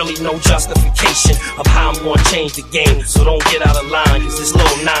 there's really no justification of how I'm gonna change the game. So don't get out of line, cause this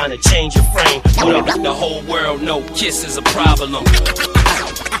little 9 to change your frame. What up? The whole world know Kiss is a problem.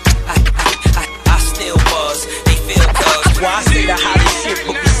 I still buzz, they feel cuz. Why I say the hottest shit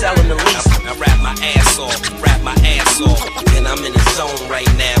but be selling the least? I rap my ass off, and I'm in the zone right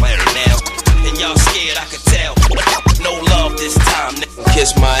now. And y'all scared, I can tell. No love this time, nigga.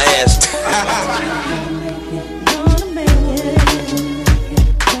 Kiss my ass.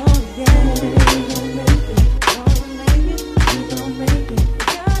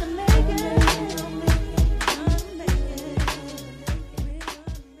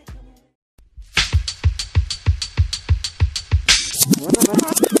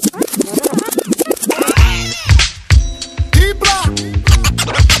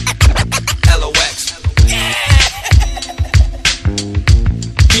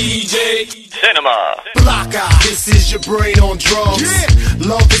 Blocka, this is your brain on drugs.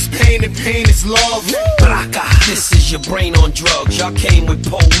 Love is pain and pain is love. Blocka, this is your brain on drugs. Y'all came with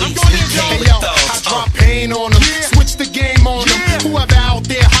police, we came with thugs. I drop pain on them, switch the game on them. Whoever out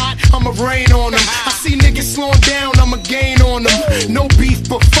there hot, I'ma rain on them. I see niggas slowing down, I'ma gain on them. No beef,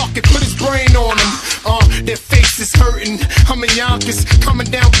 but fuck it, put his brain on them. Their faces hurting. I'm in Yonkers, coming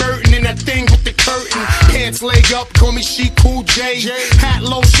down Burton in that thing with the curtain. Pants leg up, call me She Cool J. Hat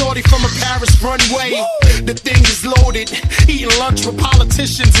low, shorty from a Paris runway. The thing is loaded, eating lunch with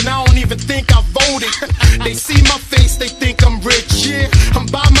politicians, and I don't even think I voted. They see my face, they think I'm rich. Yeah, I'm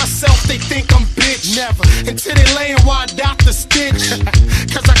by myself, they think I'm bitch. Never until they laying while I dock the stitch.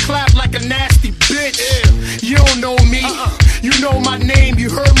 Cause I clap like a nasty bitch. You don't know me, you know my name, you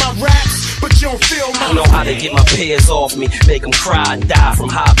heard my raps, but you don't feel my. I know how to get my peers off me, make them cry and die from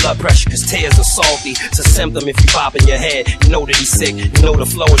high blood pressure, cause tears are salty. It's a symptom if you pop in your head, you know that he's sick, you know the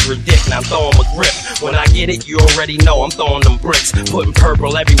flow is ridiculous. Now I'm throwing my grip, when I get it, you already know I'm throwing them bricks. Putting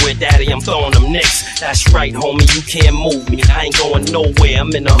purple everywhere, daddy, I'm throwing them nicks. That's right, homie, you can't move me, I ain't going nowhere.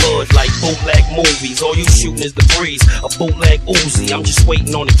 I'm in the hood like bootleg movies, all you shooting is the breeze, a bootleg Uzi. I'm just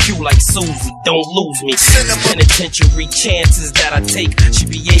waiting on the cue like Susie, don't lose me. Penitentiary chances that I take, should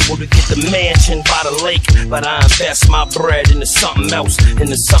be able to get the mansion by the lake. But I invest my bread into something else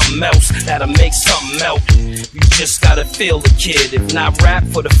that'll make something melt. You just gotta feel the kid, if not rap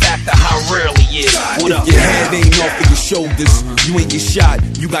for the fact of how rarely he is. If your head ain't off of your shoulders, you ain't get shot,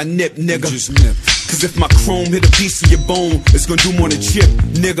 you got nip, nigga. Cause if my chrome hit a piece of your bone, it's gonna do more than chip,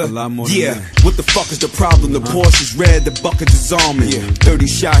 nigga. Yeah, what the fuck is the problem? The Porsche's red, the bucket is almond. 30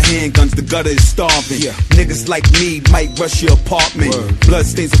 shot handguns, the gutter is starving. Niggas like me might rush your apartment. Blood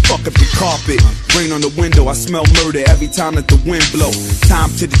stains will fuck up your carpet. Rain on the window, I smell murder every time that the wind blow. Time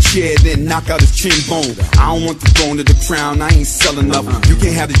to the chair, then knock out his chin bone. I don't want the throne or the crown, I ain't selling enough. You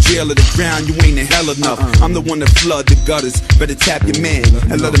can't have the jail or the ground, you ain't in hell enough. I'm the one that flood the gutters. Better tap your man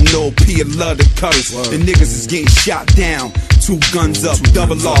and let him know P love the cutters. The niggas is getting shot down. 2 guns up,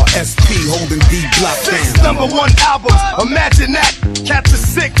 double R, SP holding D block down. 6 #1 albums, imagine that. Cats are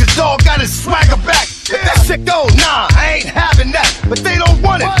sick, his dog got his swagger back. If that shit go, nah, I ain't having that. But they don't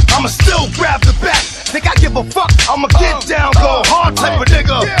want it, I'ma still grab the back. Think I give a fuck? I'ma get down, go hard type of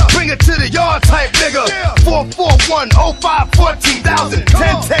nigga. Bring it to the yard type nigga. 441-05-14,000.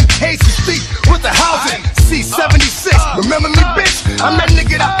 1010 Casey Street with the housing. C76, remember me, bitch? I'm that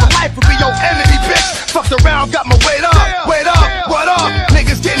nigga that for life will be your enemy, bitch. Fucked around, got my weight up, what up?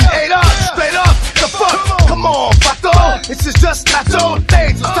 Niggas getting ate up, straight up. The fuck? Come on, Pato. This is just natural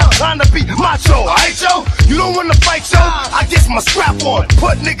things. So stop trying to be macho, alright, yo? You don't wanna fight, yo? I get my scrap on,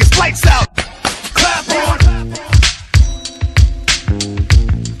 put niggas lights out. Clap on.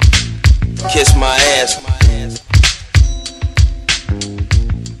 Kiss my ass.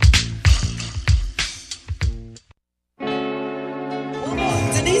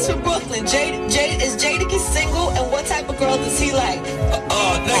 Denise from Brooklyn. Is Jadakiss single, and what type of girl does he like?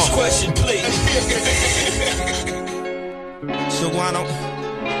 Next question, please. So why don't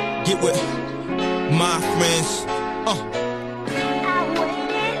get with my friends?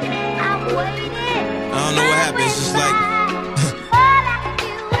 I don't know what happens. It's like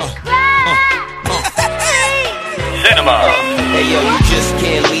Cinema. Hey yo, you just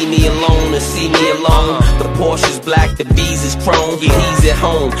can't leave me alone or see me alone. The Porsche's black, the B's is chrome. He's at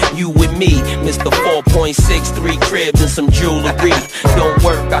home, you with me, Mr. 4.63 cribs and some jewelry. Don't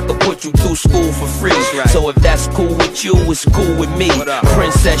work, I can put you through school for free. So if that's cool with you, it's cool with me.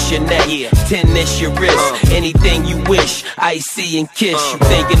 Princess your neck, tennis your wrist. Anything you wish, icy and kiss. You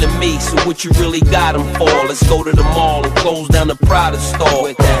thinking of me, so what you really got them for? Let's go to the mall and close down the Prada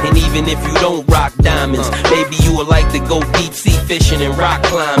store. And even if you don't rock diamonds, maybe you would like to go deep sea fishing and rock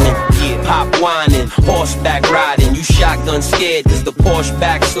climbing. Pop whining, horseback riding. You shotgun scared cause the Porsche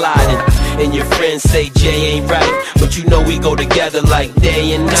backsliding. And your friends say Jay ain't right, but you know we go together like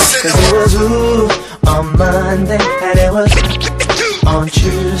day and night. Cause it was ooh on Monday, and it was on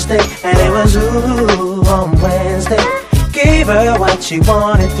Tuesday, and it was ooh on Wednesday. Gave her what she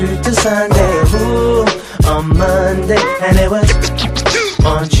wanted through to Sunday. Ooh on Monday, and it was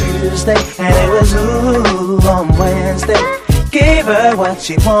on Tuesday, and it was ooh on Wednesday. Gave her what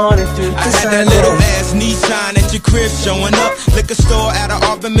she wanted through to Sunday. I had that little ass Nissan at your crib showing up. Liquor store out of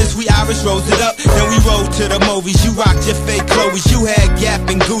Artemis, we Irish rose it up. Then we rode to the movies, you rocked your fake Chloe's. You had Gap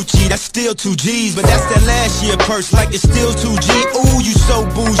and Gucci, that's still 2 G's. But that's that last year purse, like it's still 2 G. Ooh, you so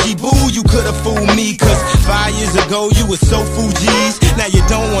bougie, boo, you could've fooled me. Cause 5 years ago, you was so Fuji's. Now you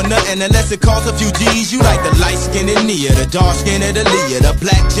don't want nothing unless it costs a few G's. You like the light-skinned Nia, the dark-skinned Aaliyah, the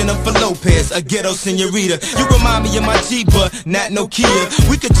black Jennifer Lopez, a ghetto senorita. You remind me of my Jeep, but not no Kia.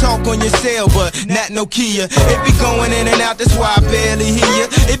 We could talk on your cell, but not no Kia. It be going in and out, that's why I barely hear you.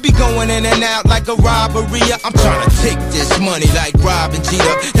 It be going in and out like a robbery. I'm trying to take this money like Rob and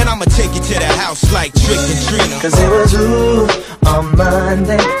Gina. Then I'ma take you to the house like Trick and Trina. Cause it was ooh on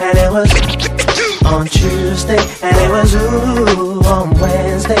Monday, and it was on Tuesday, and it was ooh on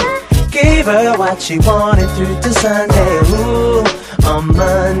Wednesday. Gave her what she wanted through to Sunday. Ooh on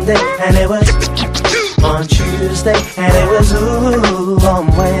Monday, and it was on Tuesday, and it was ooh on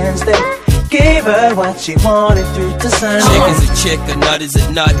Wednesday. Gave her what she wanted through to Sunday. Chick is a chick, a nut is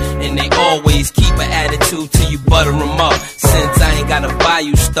a nut, and they always keep an attitude till you butter them up. Since I ain't gotta buy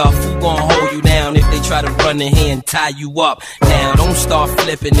you stuff, who gon' hold you down if they try to run their hand and tie you up? Now don't start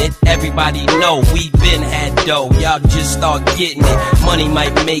flipping it, everybody know we been had dough. Y'all just start getting it. Money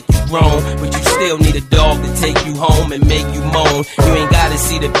might make you grown, but you still need a dog to take you home and make you moan. You ain't gotta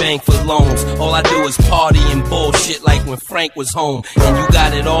see the bank for loans. All I do is party and bullshit like when Frank was home. And you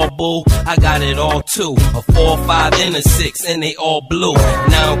got it all, boo, I got it all too. A 4, 5, and a 6, and they all blue.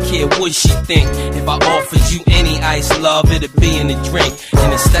 And I don't care what she think. If I offered you any ice, love, it'd be in the drink.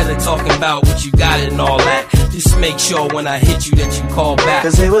 And instead of talking about what you got and all that, just make sure when I hit you that you call back.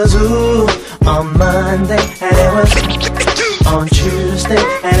 Cause it was ooh on Monday, and it was on Tuesday,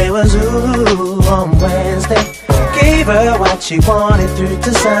 and it was ooh on Wednesday. Gave her what she wanted through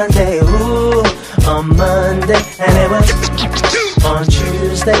to Sunday. Ooh on Monday, and it was on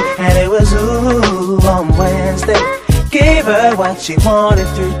Tuesday. Tuesday, and it was ooh on Wednesday. Gave her what she wanted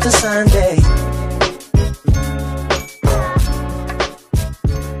through to Sunday.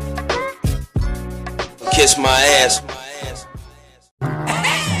 Kiss my ass.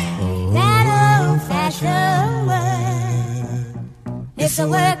 That old-fashioned word, it's a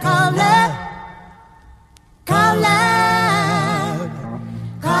word called love. Called love.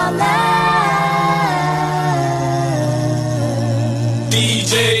 Called love.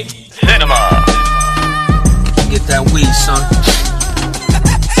 DJ Cinema. Get that weed, son.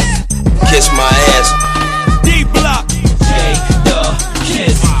 Kiss my ass. D-Block.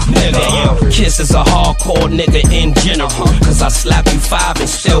 Jadakiss, nigga. Kiss is a hardcore nigga in general. Cause I slap you 5 and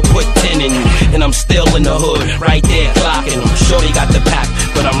still put 10 in you. And I'm still in the hood, right there clocking them. Shorty got the pack,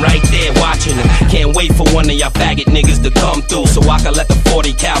 but I'm right there watching them. Can't wait for one of y'all faggot niggas to come through, so I can let the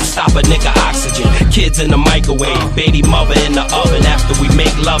 40 cal stop a nigga oxygen. Kids in the microwave, baby mother in the oven after we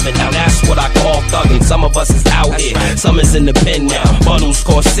make loving. Now that's what I call thugging. Some of us is out here, some is in the pen now. Bundles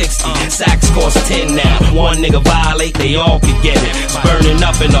cost 60, sacks cost 10 now. One nigga violate, they all could get it. It's burning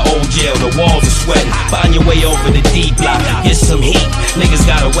up in the old jail, the walls are sweating. Find your way over the D-Block, get some heat. Niggas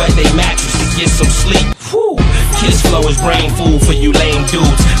gotta wet they mattresses, get some sleep. Whew. Kiss flow is brain food for you lame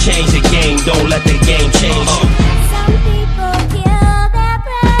dudes. Change the game, don't let the game change you.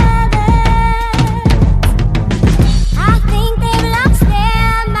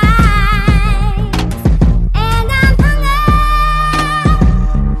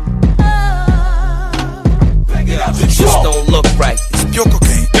 Just don't look right. It's pure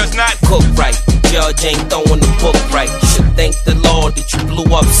cocaine. Does not cook right. Judge ain't throwing the book right. You should thank the Lord that you blew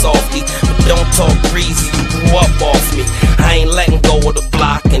up softly. But don't talk greasy, you grew up off me. I ain't letting go of the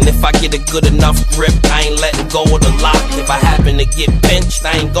block. And if I get a good enough grip, I ain't letting go of the lock. If I happen to get benched,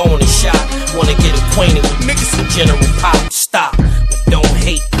 I ain't going to shop. Wanna get acquainted with niggas from General Pop. Stop, but don't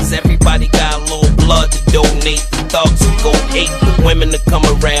hate, cause everybody got a little blood to donate. The thugs will go ape, the women to come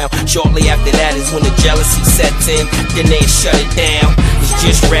around. Shortly after that is when the jealousy sets in. Then they shut it down. It's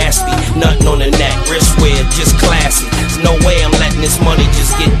just raspy, nothing on the neck, wrist wear, just classy. There's no way I'm letting this money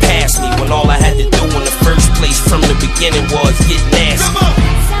just get past me, when all I had to do in the first place from the beginning was get nasty. Come on.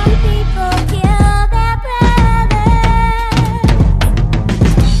 Some people kill their brothers.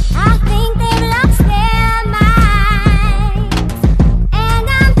 I think they've lost their minds. And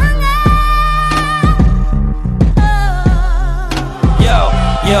I'm hungry.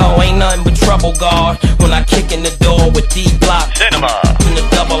 Yo, ain't nothing but trouble, guard. When I kick in the door with D-Block Cinema. In the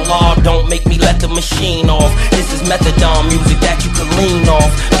double R, don't make me let the machine off. This is methadone music that you can lean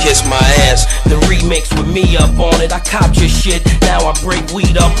off. Kiss my ass. The remix with me up on it. I copped your shit, now I break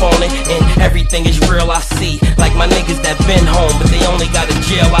weed up on it. And everything is real I see. Like my niggas that been home, but they only got a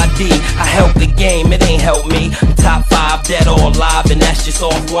jail ID. I help the game, it ain't help me. I'm top 5 dead or alive, and that's just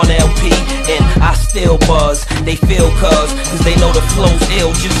off 1 LP. And I still buzz, they feel cuz they know the flow's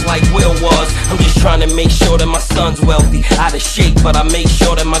ill just like Will was. I'm just trying to make sure that my son's wealthy. Out of shape, but I make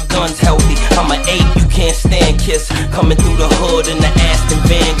sure that my gun's healthy. I'm an 8, you can't stand Kiss. Coming through the hood in the Aston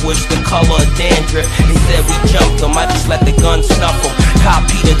Vanquish, the color of dandruff. They said we jumped them, I just let the gun snuff them.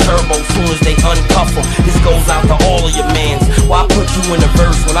 Copy the turbo soon as they uncuff them. This goes out to all of your mans. Why put you in a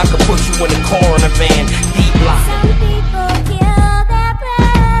verse when I could put you in a car in a van? D-Block.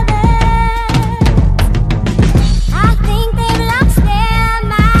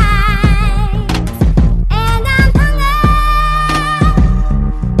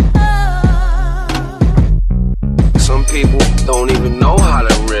 People don't even know how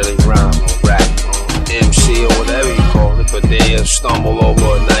to really rhyme or rap or MC or whatever you call it, but they stumble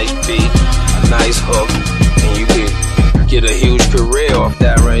over a nice beat, a nice hook, and you can get a huge career off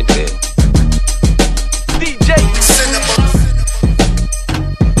that right there. DJ Cinema.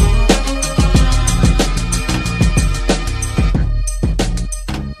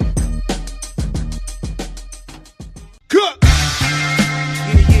 Cook.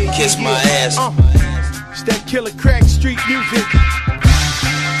 Kiss my ass. That killer crack street music.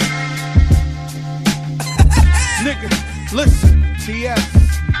 Nigga, listen, TS.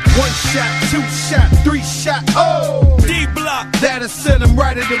 1 shot, 2 shot, 3 shot, oh! D-Block, that'll send him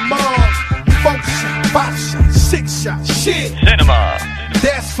right at the mall. 4 shot, 5 shot, 6 shot, shit. Cinema.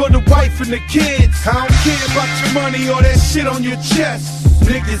 That's for the wife and the kids. I don't care about your money or that shit on your chest.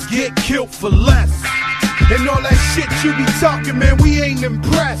 Niggas get killed for less. And all that shit you be talking, man, we ain't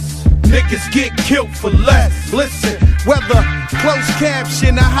impressed. niggas get killed for less. Listen, whether closed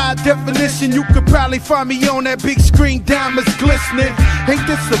caption or high definition, you could probably find me on that big screen, diamonds glistening. Ain't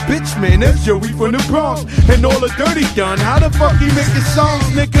this a bitch, man? That's Joey from the Bronx. And all the dirty done. How the fuck he making songs,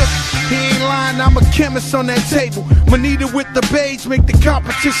 nigga? He ain't lying, I'm a chemist on that table. Manita with the beige make the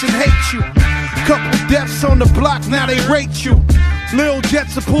competition hate you. Couple deaths on the block, now they rate you. Lil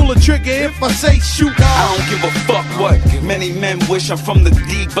Jets will pull a trigger if I say shoot. I don't give a fuck what many men wish. I'm from the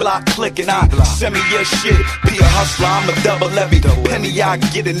D block click and I send me your shit. Be a hustler, I'm a double levy. Penny I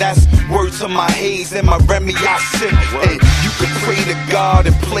get and that's words to my haze and my Remy I sip. Hey, you could pray to God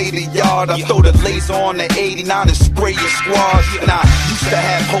and play the yard. I throw the laser on the 89 and spray your squads. And I used to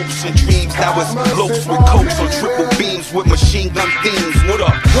have hopes and dreams. Now it's loafs with coats on triple beams with machine gun themes. What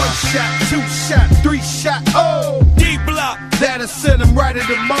up? 1 shot, 2 shot, 3 shot, oh D block. That'll send him right at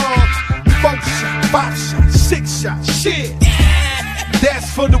the mall. 4 shot, 5 shot, 6 shot, shit.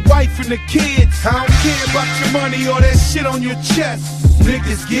 That's for the wife and the kids. I don't care about your money or that shit on your chest.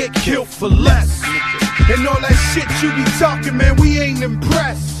 Niggas get killed for less. And all that shit you be talking, man, we ain't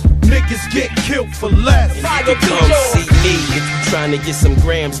impressed. Niggas get killed for less. You can come see me if you trying to get some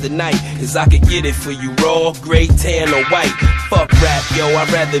grams tonight, cause I could get it for you raw, gray, tan, or white. Fuck rap, yo, I'd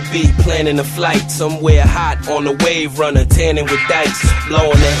rather be planning a flight somewhere hot on a wave runner, tanning with dice,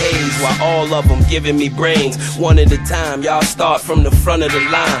 blowing the haze while all of them giving me brains. One at a time, y'all start from the front of the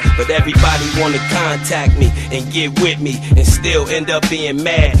line, but everybody wanna contact me and get with me and still end up being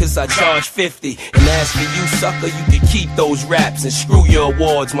mad cause I charge 50. And as for you, sucker, you can keep those raps and screw your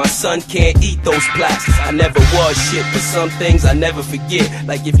awards. My son can't eat those plaques. I never was shit, but some things I never forget.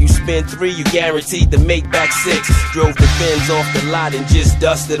 Like if you spend 3, you guaranteed to make back 6. Drove the Benz off the lot and just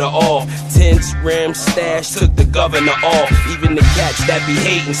dusted her off. 10 grams stash, took the governor off. Even the cats that be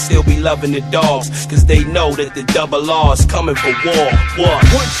hating still be loving the dogs, cause they know that the double R's coming for war. What?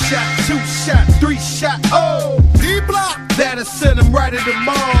 1 shot, 2 shot, 3 shot, oh D-block. That'll send him right at the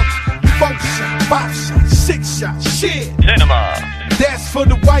mall. 4 shot, 5 shot, 6 shot, shit. Cinema. That's for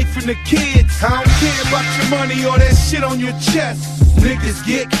the wife and the kids. I don't care about your money or that shit on your chest. Niggas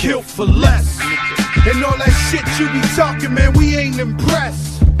get killed for less. And all that shit you be talking, man, we ain't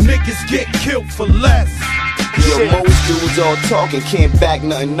impressed. Niggas get killed for less. Yo, most dudes all talking, can't back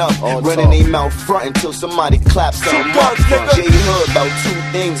nothing up. Running they mouth front until somebody claps something up. J Hood about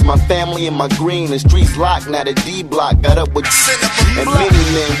 2 things, my family and my green. The streets locked, now the D block got up with and many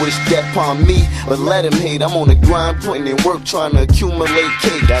men wish death upon me, but let him hate. I'm on the grind, putting in work, trying to accumulate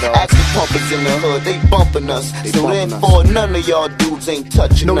cake. Ask the pumpers in the hood, they bumping us. So then for none of y'all dudes ain't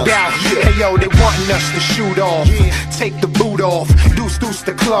touching us. No doubt, hey yo, they wanting us to shoot off. Take the boot off, deuce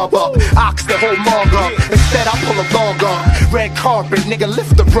the club up, ox the whole mug up. Instead I pull a log up, red carpet, nigga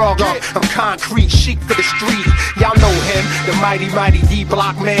lift the rug up. I'm concrete, chic for the street. Y'all know him, the mighty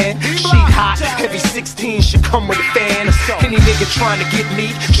D-block man. Sheet hot, heavy 16 should come with a fan. Any nigga trying to get me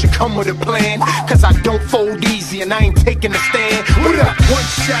should come with a plan, cause I don't fold easy and I ain't taking a stand. What up? 1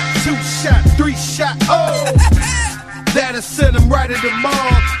 shot, 2 shot, 3 shot, oh that'll send him right at the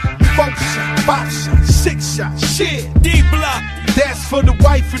mall. 4 shot, 5 shot, 6 shot, shit. D-block. That's for the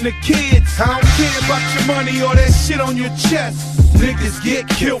wife and the kids. I don't care about your money or that shit on your chest. Niggas get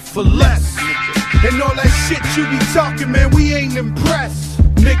killed for less. And all that shit you be talking, man, we ain't impressed.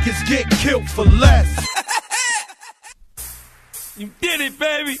 Niggas get killed for less. You did it,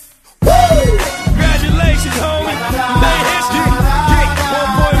 baby. Woo! Congratulations, homie. Made history.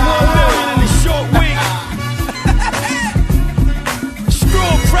 1.1 million in a short week.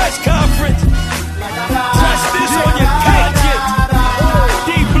 Screw press conference. Touch this on your gadget.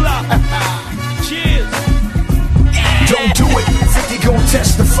 D-block. Cheers. Don't do it. 50 gon'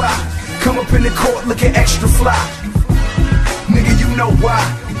 testify. Come up in the court looking extra fly. Nigga, you know why.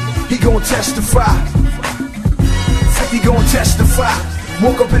 He gon' testify. 50 gon' testify.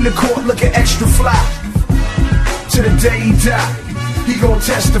 Woke up in the court looking extra fly. To the day he died, he gon'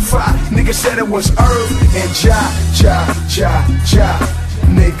 testify. Nigga said it was Earth and Ja.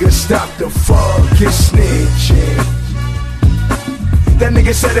 Nigga stop the fucking snitching. That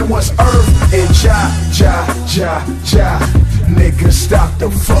nigga said it was Earth and Ja. Nigga stop the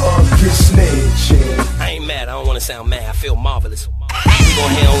fucking snitching. I ain't mad, I don't wanna sound mad, I feel marvelous. You gon'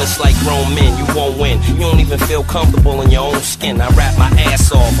 handle this like grown men, you won't win. You don't even feel comfortable in your own skin. I rap my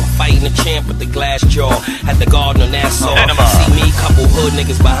ass off, I'm fighting a champ with the glass jaw. At the Garden of Nassau, see me, couple hood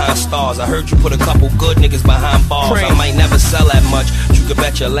niggas behind stars. I heard you put a couple good niggas behind bars. I might never sell that much, but you could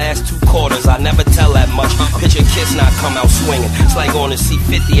bet your last 2 quarters I never tell that much. Picture Kiss not come out swinging. It's like going to see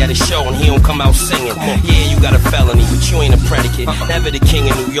 50 at a show and he don't come out singing. Yeah, you got a felony, but you ain't a predicate. Never the king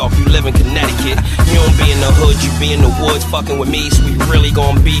of New York, you live in Connecticut. You don't be in the hood, you be in the woods fucking with me, so we really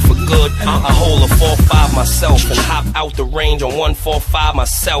gon' be for good. I hold a 4-5 myself and hop out the range on 145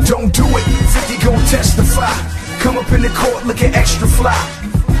 myself. Don't do it, 50 gon' testify. Come up in the court looking extra fly.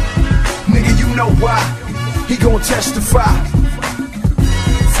 Nigga, you know why. He gon' testify.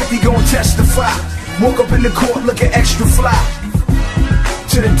 50 gon' testify. Woke up in the court looking extra fly.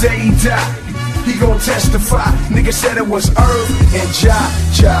 To the day he died, he gon' testify. Nigga said it was Irv and Ja.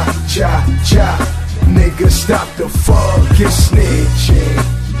 Nigga, stop the fucking snitching.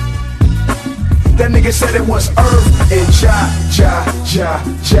 That nigga said it was Irv and Ja.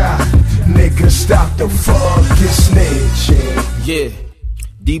 Nigga, stop the fucking snitching. Yeah,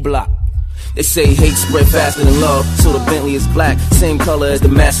 D-Block. They say hate spread faster than love, so the Bentley is black, same color as the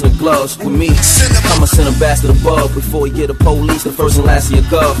master of gloves. With me, I'ma send a bastard above before he get the police, the first and last of your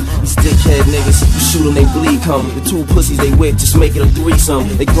gov. These dickhead niggas, you shoot them, they bleed coming. The 2 pussies they with, just make it a threesome.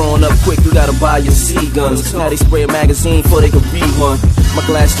 They growing up quick, you gotta buy your seed guns. Now they spray a magazine before they can read one. My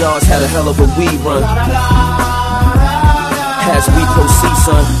glass jars had a hell of a weed run. As we proceed,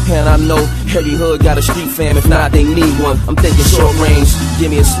 son, and I know every hood got a street fam, if not, they need one. I'm thinking short range, give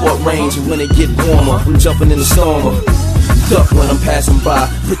me a sport range, and when it get warmer, I'm jumping in the stormer. Duck when I'm passing by,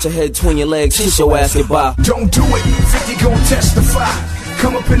 put your head between your legs, kiss your ass goodbye. Don't do it, 50 gon' testify.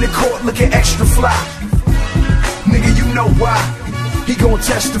 Come up in the court looking extra fly. Nigga, you know why. He gon'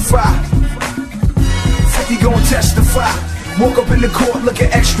 testify. 50 gon' testify. Woke up in the court looking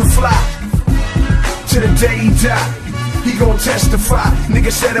extra fly. To the day he died, he gon' testify.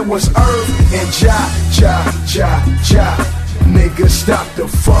 Nigga said it was Irv and Ja. Nigga, stop the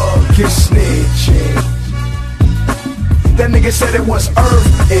fucking snitching. That nigga said it was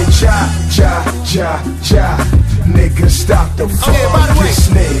Irv and Ja. Nigga, stop the fucking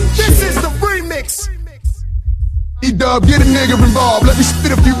snitching. This is the remix. E-Dub, get a nigga involved. Let me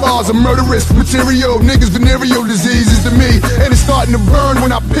spit a few bars of murderous material. Niggas venereal diseases to me, and it's starting to burn when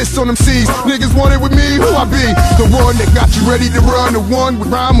I piss on them C's. Niggas want it with me, who I be? The one that got you ready to run, the one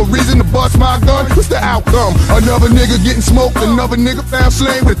with rhyme or reason to bust my gun. What's the outcome? Another nigga getting smoked, another nigga found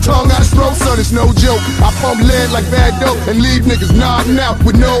slain with a tongue out his throat. Son, it's no joke. I pump lead like bad dope and leave niggas nodding out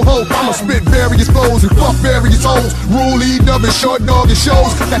with no hope. I'ma spit various foes and fuck various hoes. Rule E-Dub and short dog and shows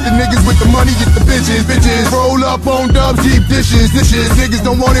that the niggas with the money get the bitches. Roll up on dubs, deep dishes. Niggas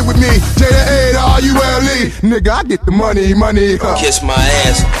don't want it with me. J-A-R-U-L-E. Nigga, I get the money. Kiss my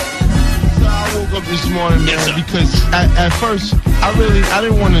ass. I woke up this morning, man, because at first I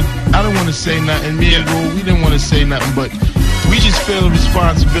didn't want to say nothing. Me and Rule, we didn't want to say nothing, but we just feel the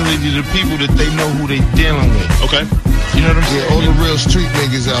responsibility to the people that they know who they dealing with. Okay. You know what I'm saying? All the real street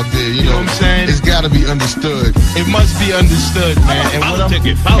niggas out there, you know what I'm saying? It's gotta be understood. It must be understood, man.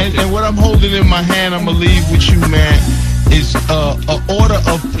 And what I'm holding in my hand, I'ma leave with you, man, is an order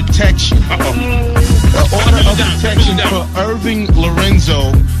of protection. An order of protection for Irving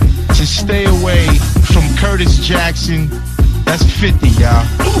Lorenzo to stay away from Curtis Jackson. That's 50, y'all.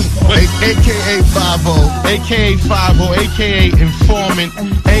 AKA 5-0. AKA 5-0, AKA informant,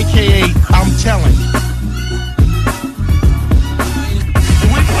 AKA I'm telling.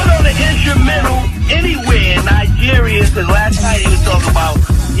 We put on an instrumental anywhere in Nigeria, because last night he was talking about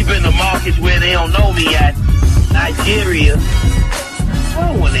he been to markets where they don't know me at. Nigeria. I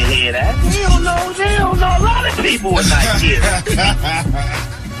don't want to hear that. They don't know a lot of people in Nigeria.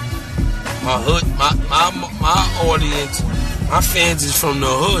 My hood, my audience, my fans is from the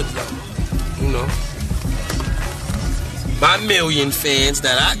hood, though. You know. My million fans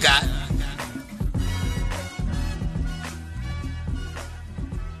that I got.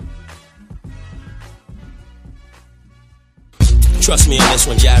 Trust me on this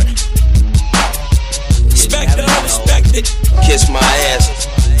one, Jared. Respect the unexpected. Kiss my ass.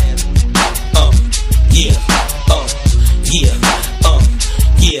 Yeah.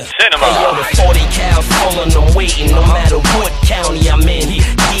 Cinema. Hey, yo, the 40 cal pulling them waiting, no matter what county I'm in.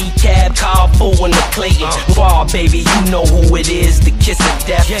 D-Cab, Carpool, and the Clayton. Raw, baby, you know who it is, the kiss of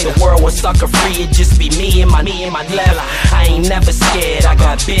death. The world was sucker free, it just be me and my left. I ain't never scared, I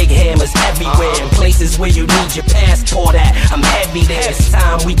got big hammers everywhere. In places where you need your passport at, I'm heavy there. It's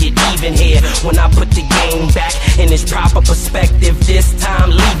time we get even here. When I put the game back in its proper perspective, this time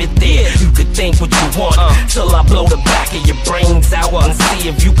leave it there. You could think what you want, till I blow the back of your brains out and see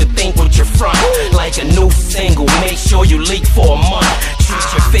if you could think with your front. Like a new single, make sure you leak for a month.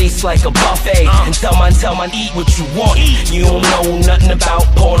 Treat your face just like a buffet. And tell my eat what you want. You don't know nothing about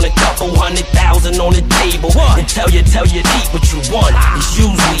pouring a couple 100,000 on the table and tell you to eat what you want. It's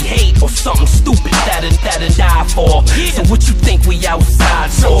usually hate or something stupid that'll die for. So what you think we outside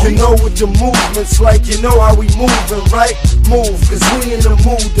for? You know what the movement's like, you know how we moving, right? Move, cause we in the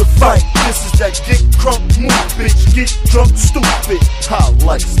mood to fight. This is that get crunk move, bitch. Get drunk, stupid. Hot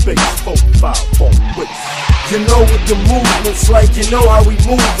like space, 4, 5, 4, wait. You know what the movement's like, you know how we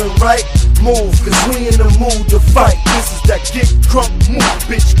moving, right? Move, cause we in the mood to fight. This is that get crunk move,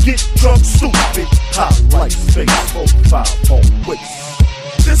 bitch. Get drunk, stupid. Hot like space, 4, 5, 4, wait.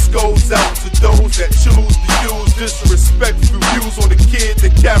 This goes out to those that choose to use disrespectful views on the kid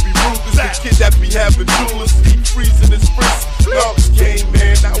that carry rulers. The kid that be having jewelers, deep freezing his wrists. Knowledge game,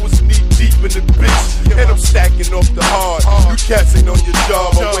 man, I was knee deep in the bitch. And I'm stacking off the hard. You cats ain't on your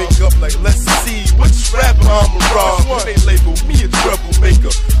job. I wake up like, let's see which rapper I'm a rob. They label me a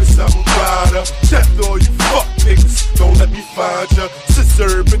troublemaker, cause I'm a rider. Death all you fuck niggas, don't let me find ya.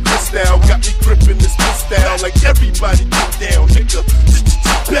 Scissor and crystal got me gripping this style like everybody get down, nigga.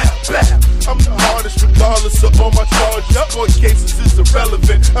 Bow, bow. I'm the hardest regardless of all my charges. Court cases is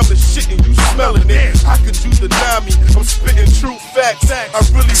irrelevant. I'm the shit and you smelling it. I could you deny me? I'm spitting true facts. I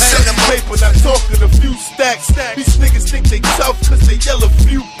really sell paper, not talking a few stacks. These niggas think they tough cause they yell a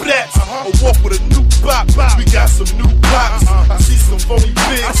few blacks. I walk with a new bop. We got some new pops. I see some phony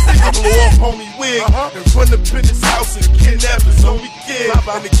bigs. I blow off homie wig and run up in this house and kidnap his only kid.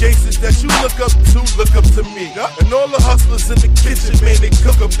 And the gangsters that you look up to me. And all the hustlers in the kitchen, man, they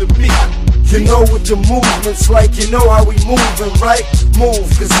cook up to me. You know what the movement's like, you know how we moving, right? Move,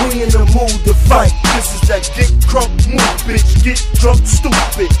 cause we in the mood to fight. This is that get crunk move, bitch. Get drunk,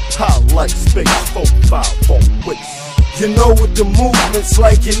 stupid. Hot like space, 4, 5, 4, wait. You know what the movement's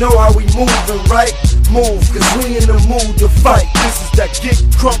like, you know how we moving, right? Move, cause we in the mood to fight. This is that get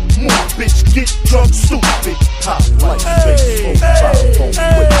crunk move, bitch. Get drunk, stupid. Hot like space, 4, 5,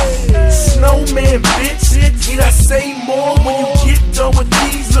 4, wait. Snowman, bitch. Need I say more? When you get done with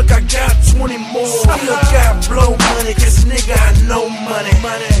these, look, I got 20 more. Still got blow money, cause nigga, I know money.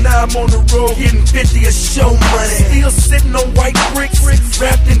 Now I'm on the road getting 50 a show money. Still sitting on white bricks,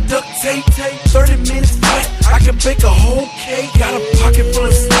 wrapped in duct tape. 30 minutes flat, I can bake a whole cake. Got a pocket full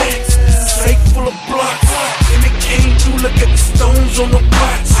of stacks, safe full of blocks. And it came through, look at the stones on the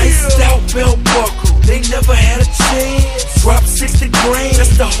watch. Iced out belt buckle, they never had a chance. Drop 60 grand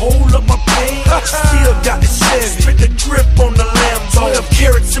just to hold up my pants. Still got the shit, spit the grip on the Lambo. 12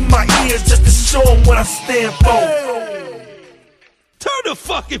 carats in my ears just to show them what I stand for. Turn the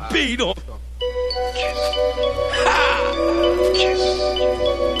fucking beat on.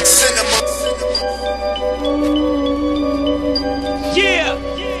 Yeah,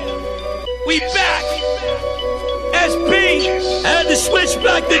 we back. SB, had to switch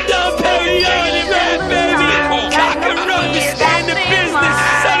back to Dom Perignon and rap, baby. Cock and run, we stay in the business,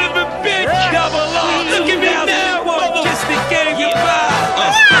 son of a bitch. Double R, look at me now, mother. Kiss the game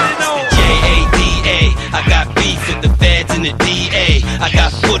goodbye. J-A-D-A, I got beef with the feds and the DA. I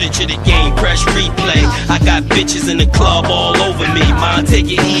got footage of the game, press replay. I got bitches in the club all over me. Mine, take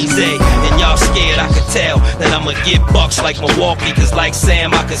it easy. And y'all scared, I could tell that I'ma get bucks like Milwaukee, cause like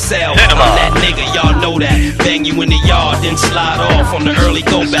Sam, I could sell. I'm that nigga, y'all know that. Bang you in the yard, then slide off on the early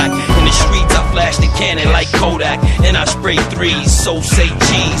go back. In the streets, I flash the cannon like Kodak. And I spray threes, so say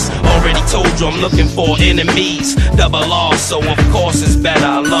cheese. Already told you I'm looking for enemies. Double R, so of course it's better.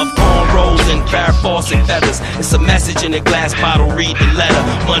 I love cornrows and Farrah Fawcett feathers. It's a message in a glass bottle, read the letter.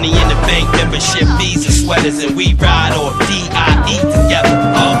 Money in the bank, membership fees and sweaters. And we ride or D-I-E together.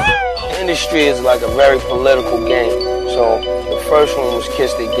 Industry is like a very political game. So the first one was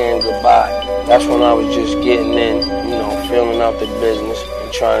Kiss the Game Goodbye. That's when I was just getting in, you know, feeling out the business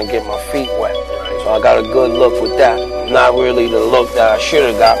and trying to get my feet wet. So I got a good look with that. Not really the look that I should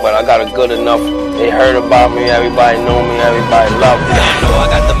have got, but I got a good enough. They heard about me, everybody know me, everybody loved me. I know I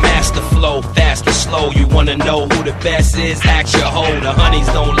got the master flow, fast or slow. You wanna know who the best is? Ask your hoe. The honeys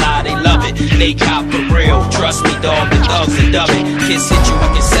don't lie, they love it. They cop for real. Trust me, dog, the thugs and dub it. Kiss hit you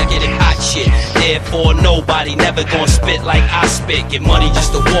with consecutive hot shit. Therefore, nobody never gonna spit like I spit. Get money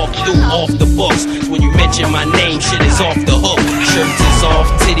just to walk through off the books. When you mention my name, shit is off the hook. Shirts is off,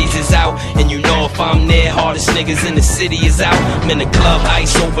 titties is out. And you know if I'm there, hardest niggas in the city is out. I'm in the club,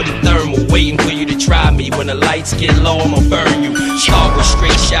 ice over the thermal, waiting for you to try me. When the lights get low, I'ma burn you. Start with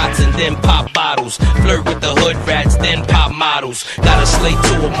straight shots and then pop bottles. Flirt with the hood rats, then pop models. Gotta slate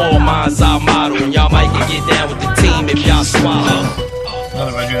two or more, mine's our model. And y'all might can get down with the team if y'all swallow.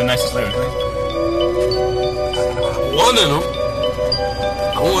 Otherwise, you're the nicest lyric, right? One of them.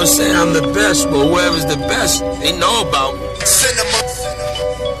 I wanna say I'm the best, but whoever's the best, they know about me.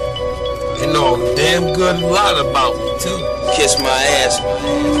 They know damn good a lot about me too. Kiss my ass,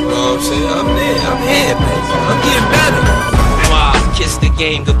 you know what I'm saying? I'm there, I'm here, man. I'm getting better. Kiss the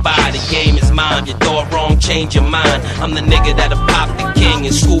game goodbye, the game is mine. You thought wrong, change your mind. I'm the nigga that'll pop the king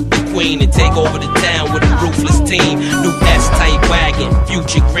and swoop the queen and take over the town with a ruthless team. New S-type wagon,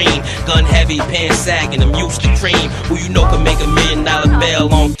 future green, gun heavy, pants sagging. I'm used to cream. Who you know can make $1 million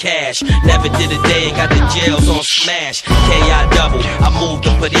bail on cash? Never did a day and got the jails on smash. K.I. double, I moved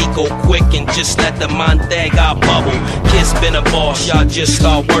to Perico quick and just let the Montega bubble. Kiss been a boss, y'all just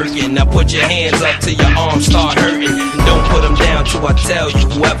start working. Now put your hands up till your arms start hurting. And don't put them down till I tell you.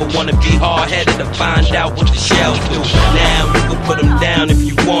 Whoever wanna be hard-headed to find out what the shells do. Now you can put them down if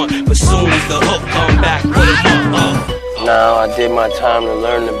you want, but soon as the hook come back, put them up. Now I did my time to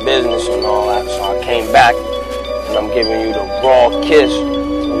learn the business and all that, so I came back and I'm giving you the raw kiss,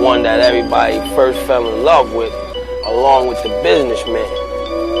 the one that everybody first fell in love with, along with the businessman.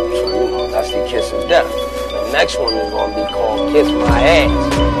 So you know, that's the kiss of death. The next one is gonna be called Kiss My Ass.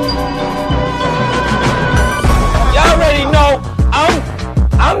 Y'all already know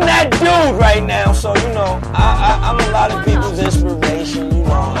I'm that dude right now, so you know I'm a lot of people's inspiration. You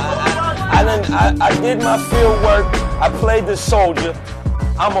know, I did my field work. I played the soldier.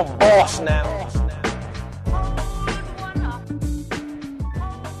 I'm a boss now.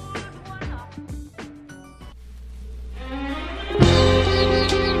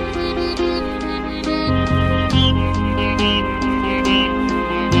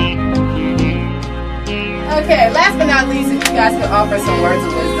 Okay, last but not least, if you guys could offer some words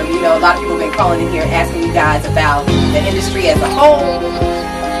of wisdom. You know, a lot of people have been calling in here asking you guys about the industry as a whole,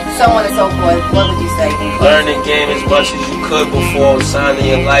 so on and so forth. What would you say? Learn the game as much as you could before signing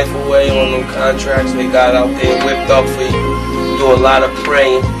your life away on them contracts they got out there whipped up for you. Do a lot of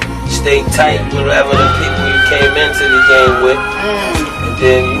praying. Stay tight with whatever the people you came into the game with. And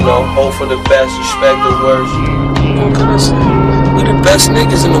then, you know, hope for the best, respect the worst. What can I say? We're the best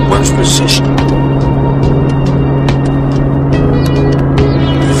niggas in the worst position.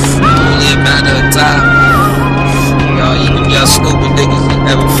 Only a matter of time. Y'all stupid niggas that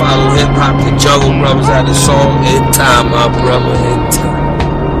never follow hip-hop. The Jungle Brothers had a song, In Time, my brother, In Time.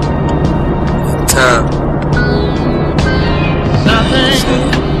 In time.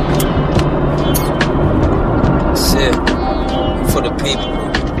 That's it. For the people.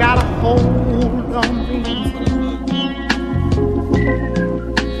 Got a hold on me.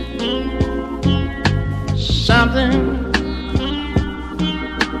 Something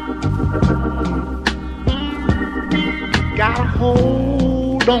got a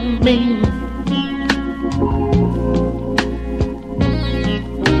hold on me.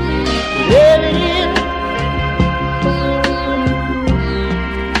 Yeah.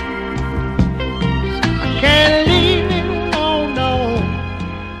 I can't leave it, oh no.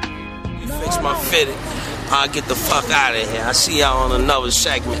 You fix my fitting, I'll get the fuck out of here. I see y'all on another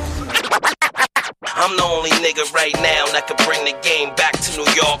segment. I'm the only nigga right now that can bring the game back to New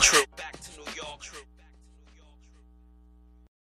York. True.